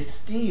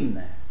 esteem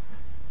that,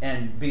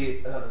 and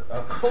be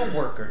a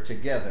co-worker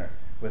together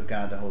with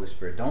God, the Holy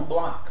Spirit. Don't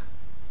block.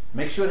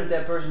 Make sure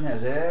that person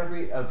has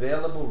every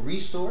available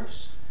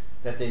resource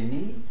that they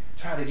need.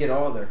 Try to get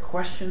all their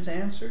questions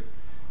answered.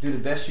 Do the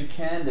best you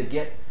can to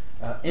get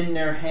in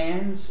their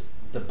hands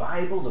the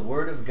Bible, the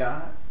Word of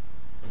God,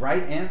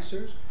 right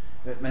answers.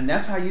 And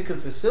that's how you can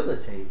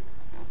facilitate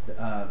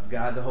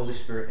God, the Holy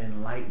Spirit,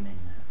 enlightening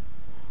them.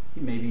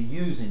 He may be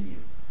using you.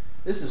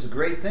 This is a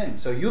great thing.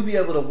 So you'll be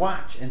able to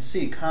watch and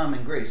see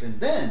common grace. And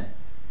then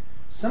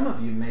some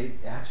of you may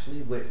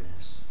actually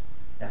witness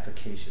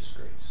efficacious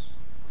grace,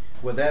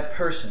 where that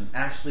person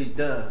actually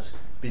does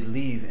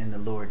believe in the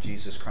Lord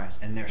Jesus Christ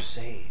and they're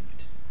saved.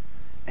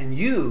 And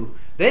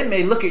they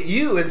may look at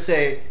you and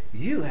say,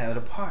 you had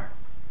a part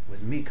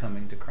with me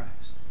coming to Christ.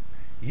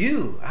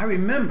 I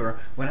remember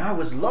when I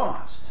was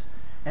lost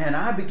and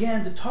I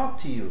began to talk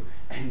to you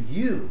and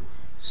you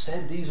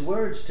said these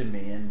words to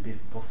me, and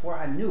before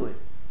I knew it,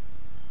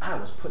 I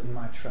was putting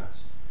my trust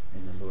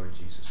in the Lord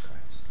Jesus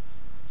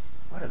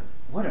Christ.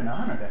 What an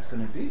honor that's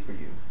going to be for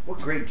you. What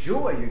great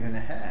joy you're going to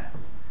have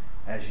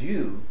as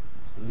you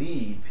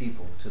lead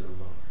people to the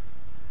Lord.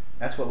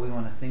 That's what we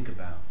want to think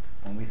about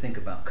when we think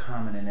about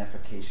common and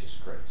efficacious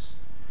grace.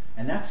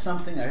 And that's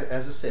something,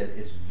 as I said,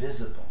 is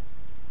visible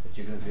that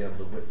you're going to be able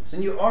to witness.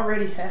 And you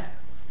already have.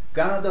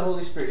 God, the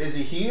Holy Spirit, is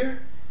He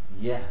here?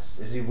 Yes.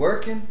 Is He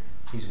working?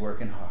 He's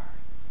working hard.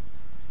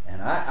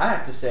 And I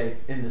have to say,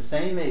 in the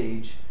same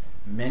age,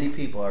 many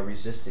people are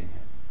resisting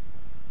Him.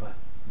 But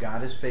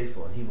God is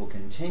faithful, and He will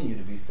continue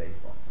to be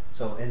faithful.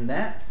 So in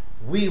that,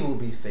 we will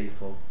be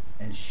faithful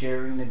in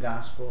sharing the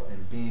gospel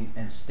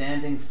and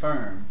standing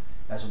firm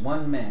as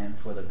one man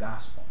for the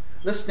gospel.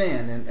 Let's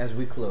stand, and as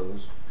we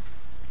close,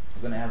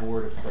 we're going to have a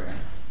word of prayer.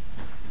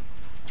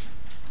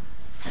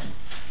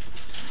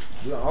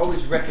 We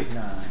always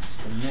recognize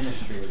the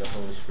ministry of the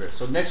Holy Spirit.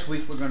 So next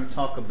week we're going to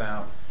talk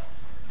about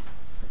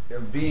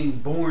being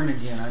born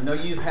again. I know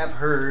you have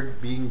heard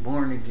being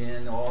born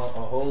again a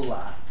whole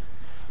lot,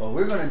 but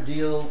we're going to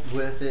deal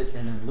with it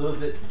in a little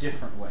bit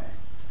different way.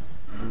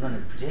 We're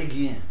going to dig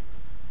in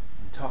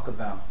and talk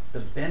about the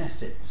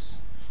benefits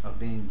of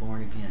being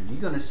born again.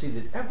 You're going to see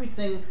that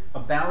everything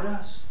about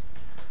us,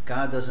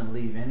 God doesn't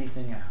leave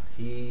anything out.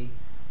 He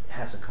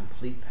has a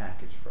complete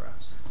package for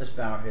us. Let's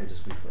bow our heads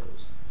as we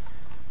close.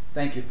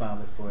 Thank you,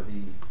 Father, for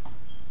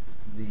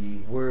the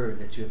word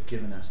that you have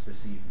given us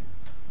this evening.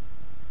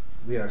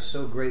 We are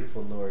so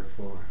grateful, Lord,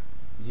 for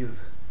you've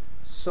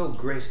so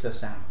graced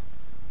us out.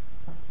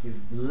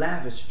 You've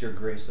lavished your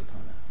grace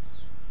upon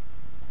us.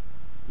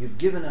 You've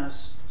given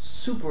us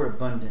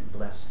superabundant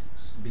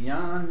blessings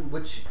beyond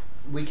which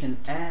we can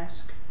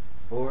ask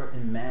or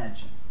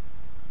imagine.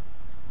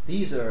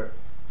 These are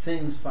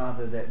things,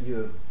 Father, that you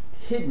have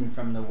hidden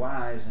from the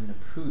wise and the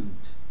prudent,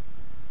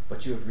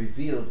 but you have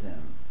revealed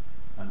them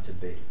unto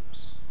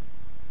babes.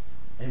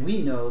 And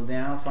we know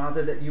now,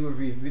 Father, that you have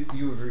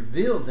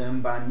revealed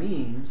them by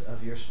means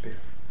of your Spirit.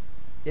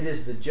 It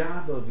is the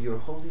job of your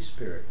Holy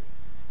Spirit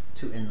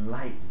to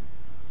enlighten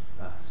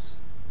us,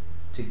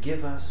 to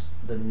give us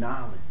the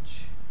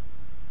knowledge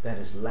that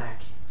is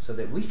lacking, so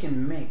that we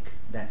can make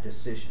that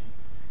decision.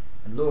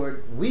 And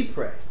Lord, we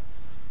pray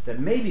that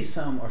maybe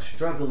some are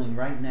struggling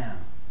right now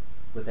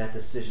with that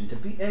decision, to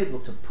be able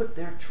to put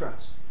their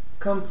trust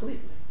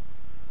completely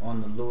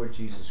on the Lord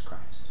Jesus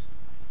Christ.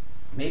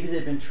 Maybe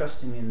they've been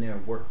trusting in their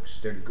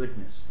works, their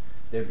goodness,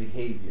 their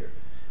behavior,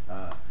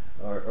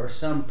 or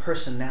some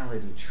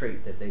personality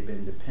trait that they've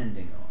been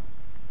depending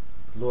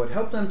on. Lord,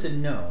 help them to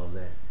know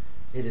that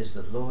it is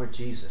the Lord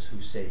Jesus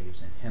who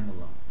saves and him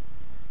alone.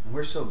 And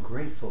we're so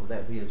grateful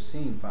that we have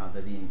seen,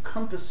 Father, the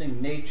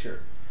encompassing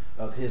nature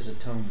of his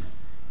atonement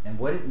and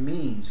what it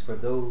means for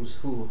those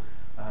who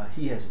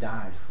he has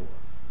died for.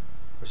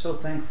 We're so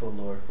thankful,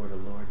 Lord, for the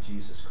Lord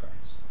Jesus Christ,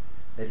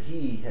 that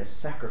he has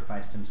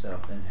sacrificed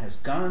himself and has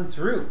gone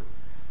through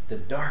the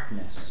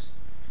darkness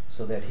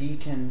so that he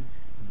can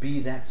be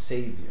that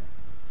Savior,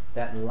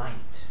 that light,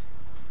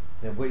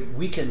 that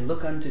we can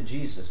look unto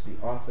Jesus,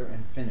 the author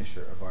and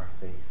finisher of our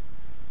faith.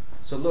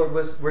 So, Lord,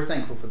 we're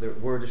thankful for the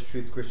Word is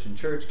Truth Christian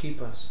Church.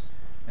 Keep us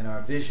in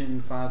our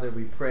vision, Father.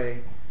 We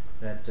pray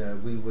that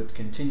we would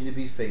continue to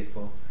be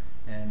faithful,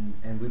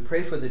 and we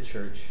pray for the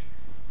church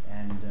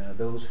and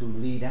those who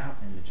lead out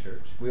in the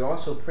church. We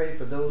also pray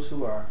for those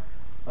who are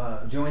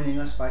joining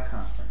us by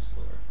conference,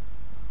 Lord.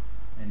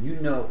 And you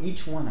know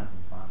each one of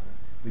them, Father.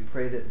 We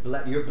pray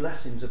that your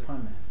blessings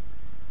upon them.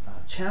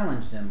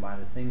 Challenge them by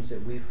the things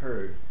that we've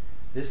heard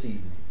this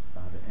evening,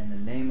 Father. In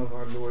the name of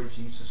our Lord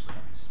Jesus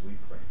Christ, we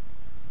pray.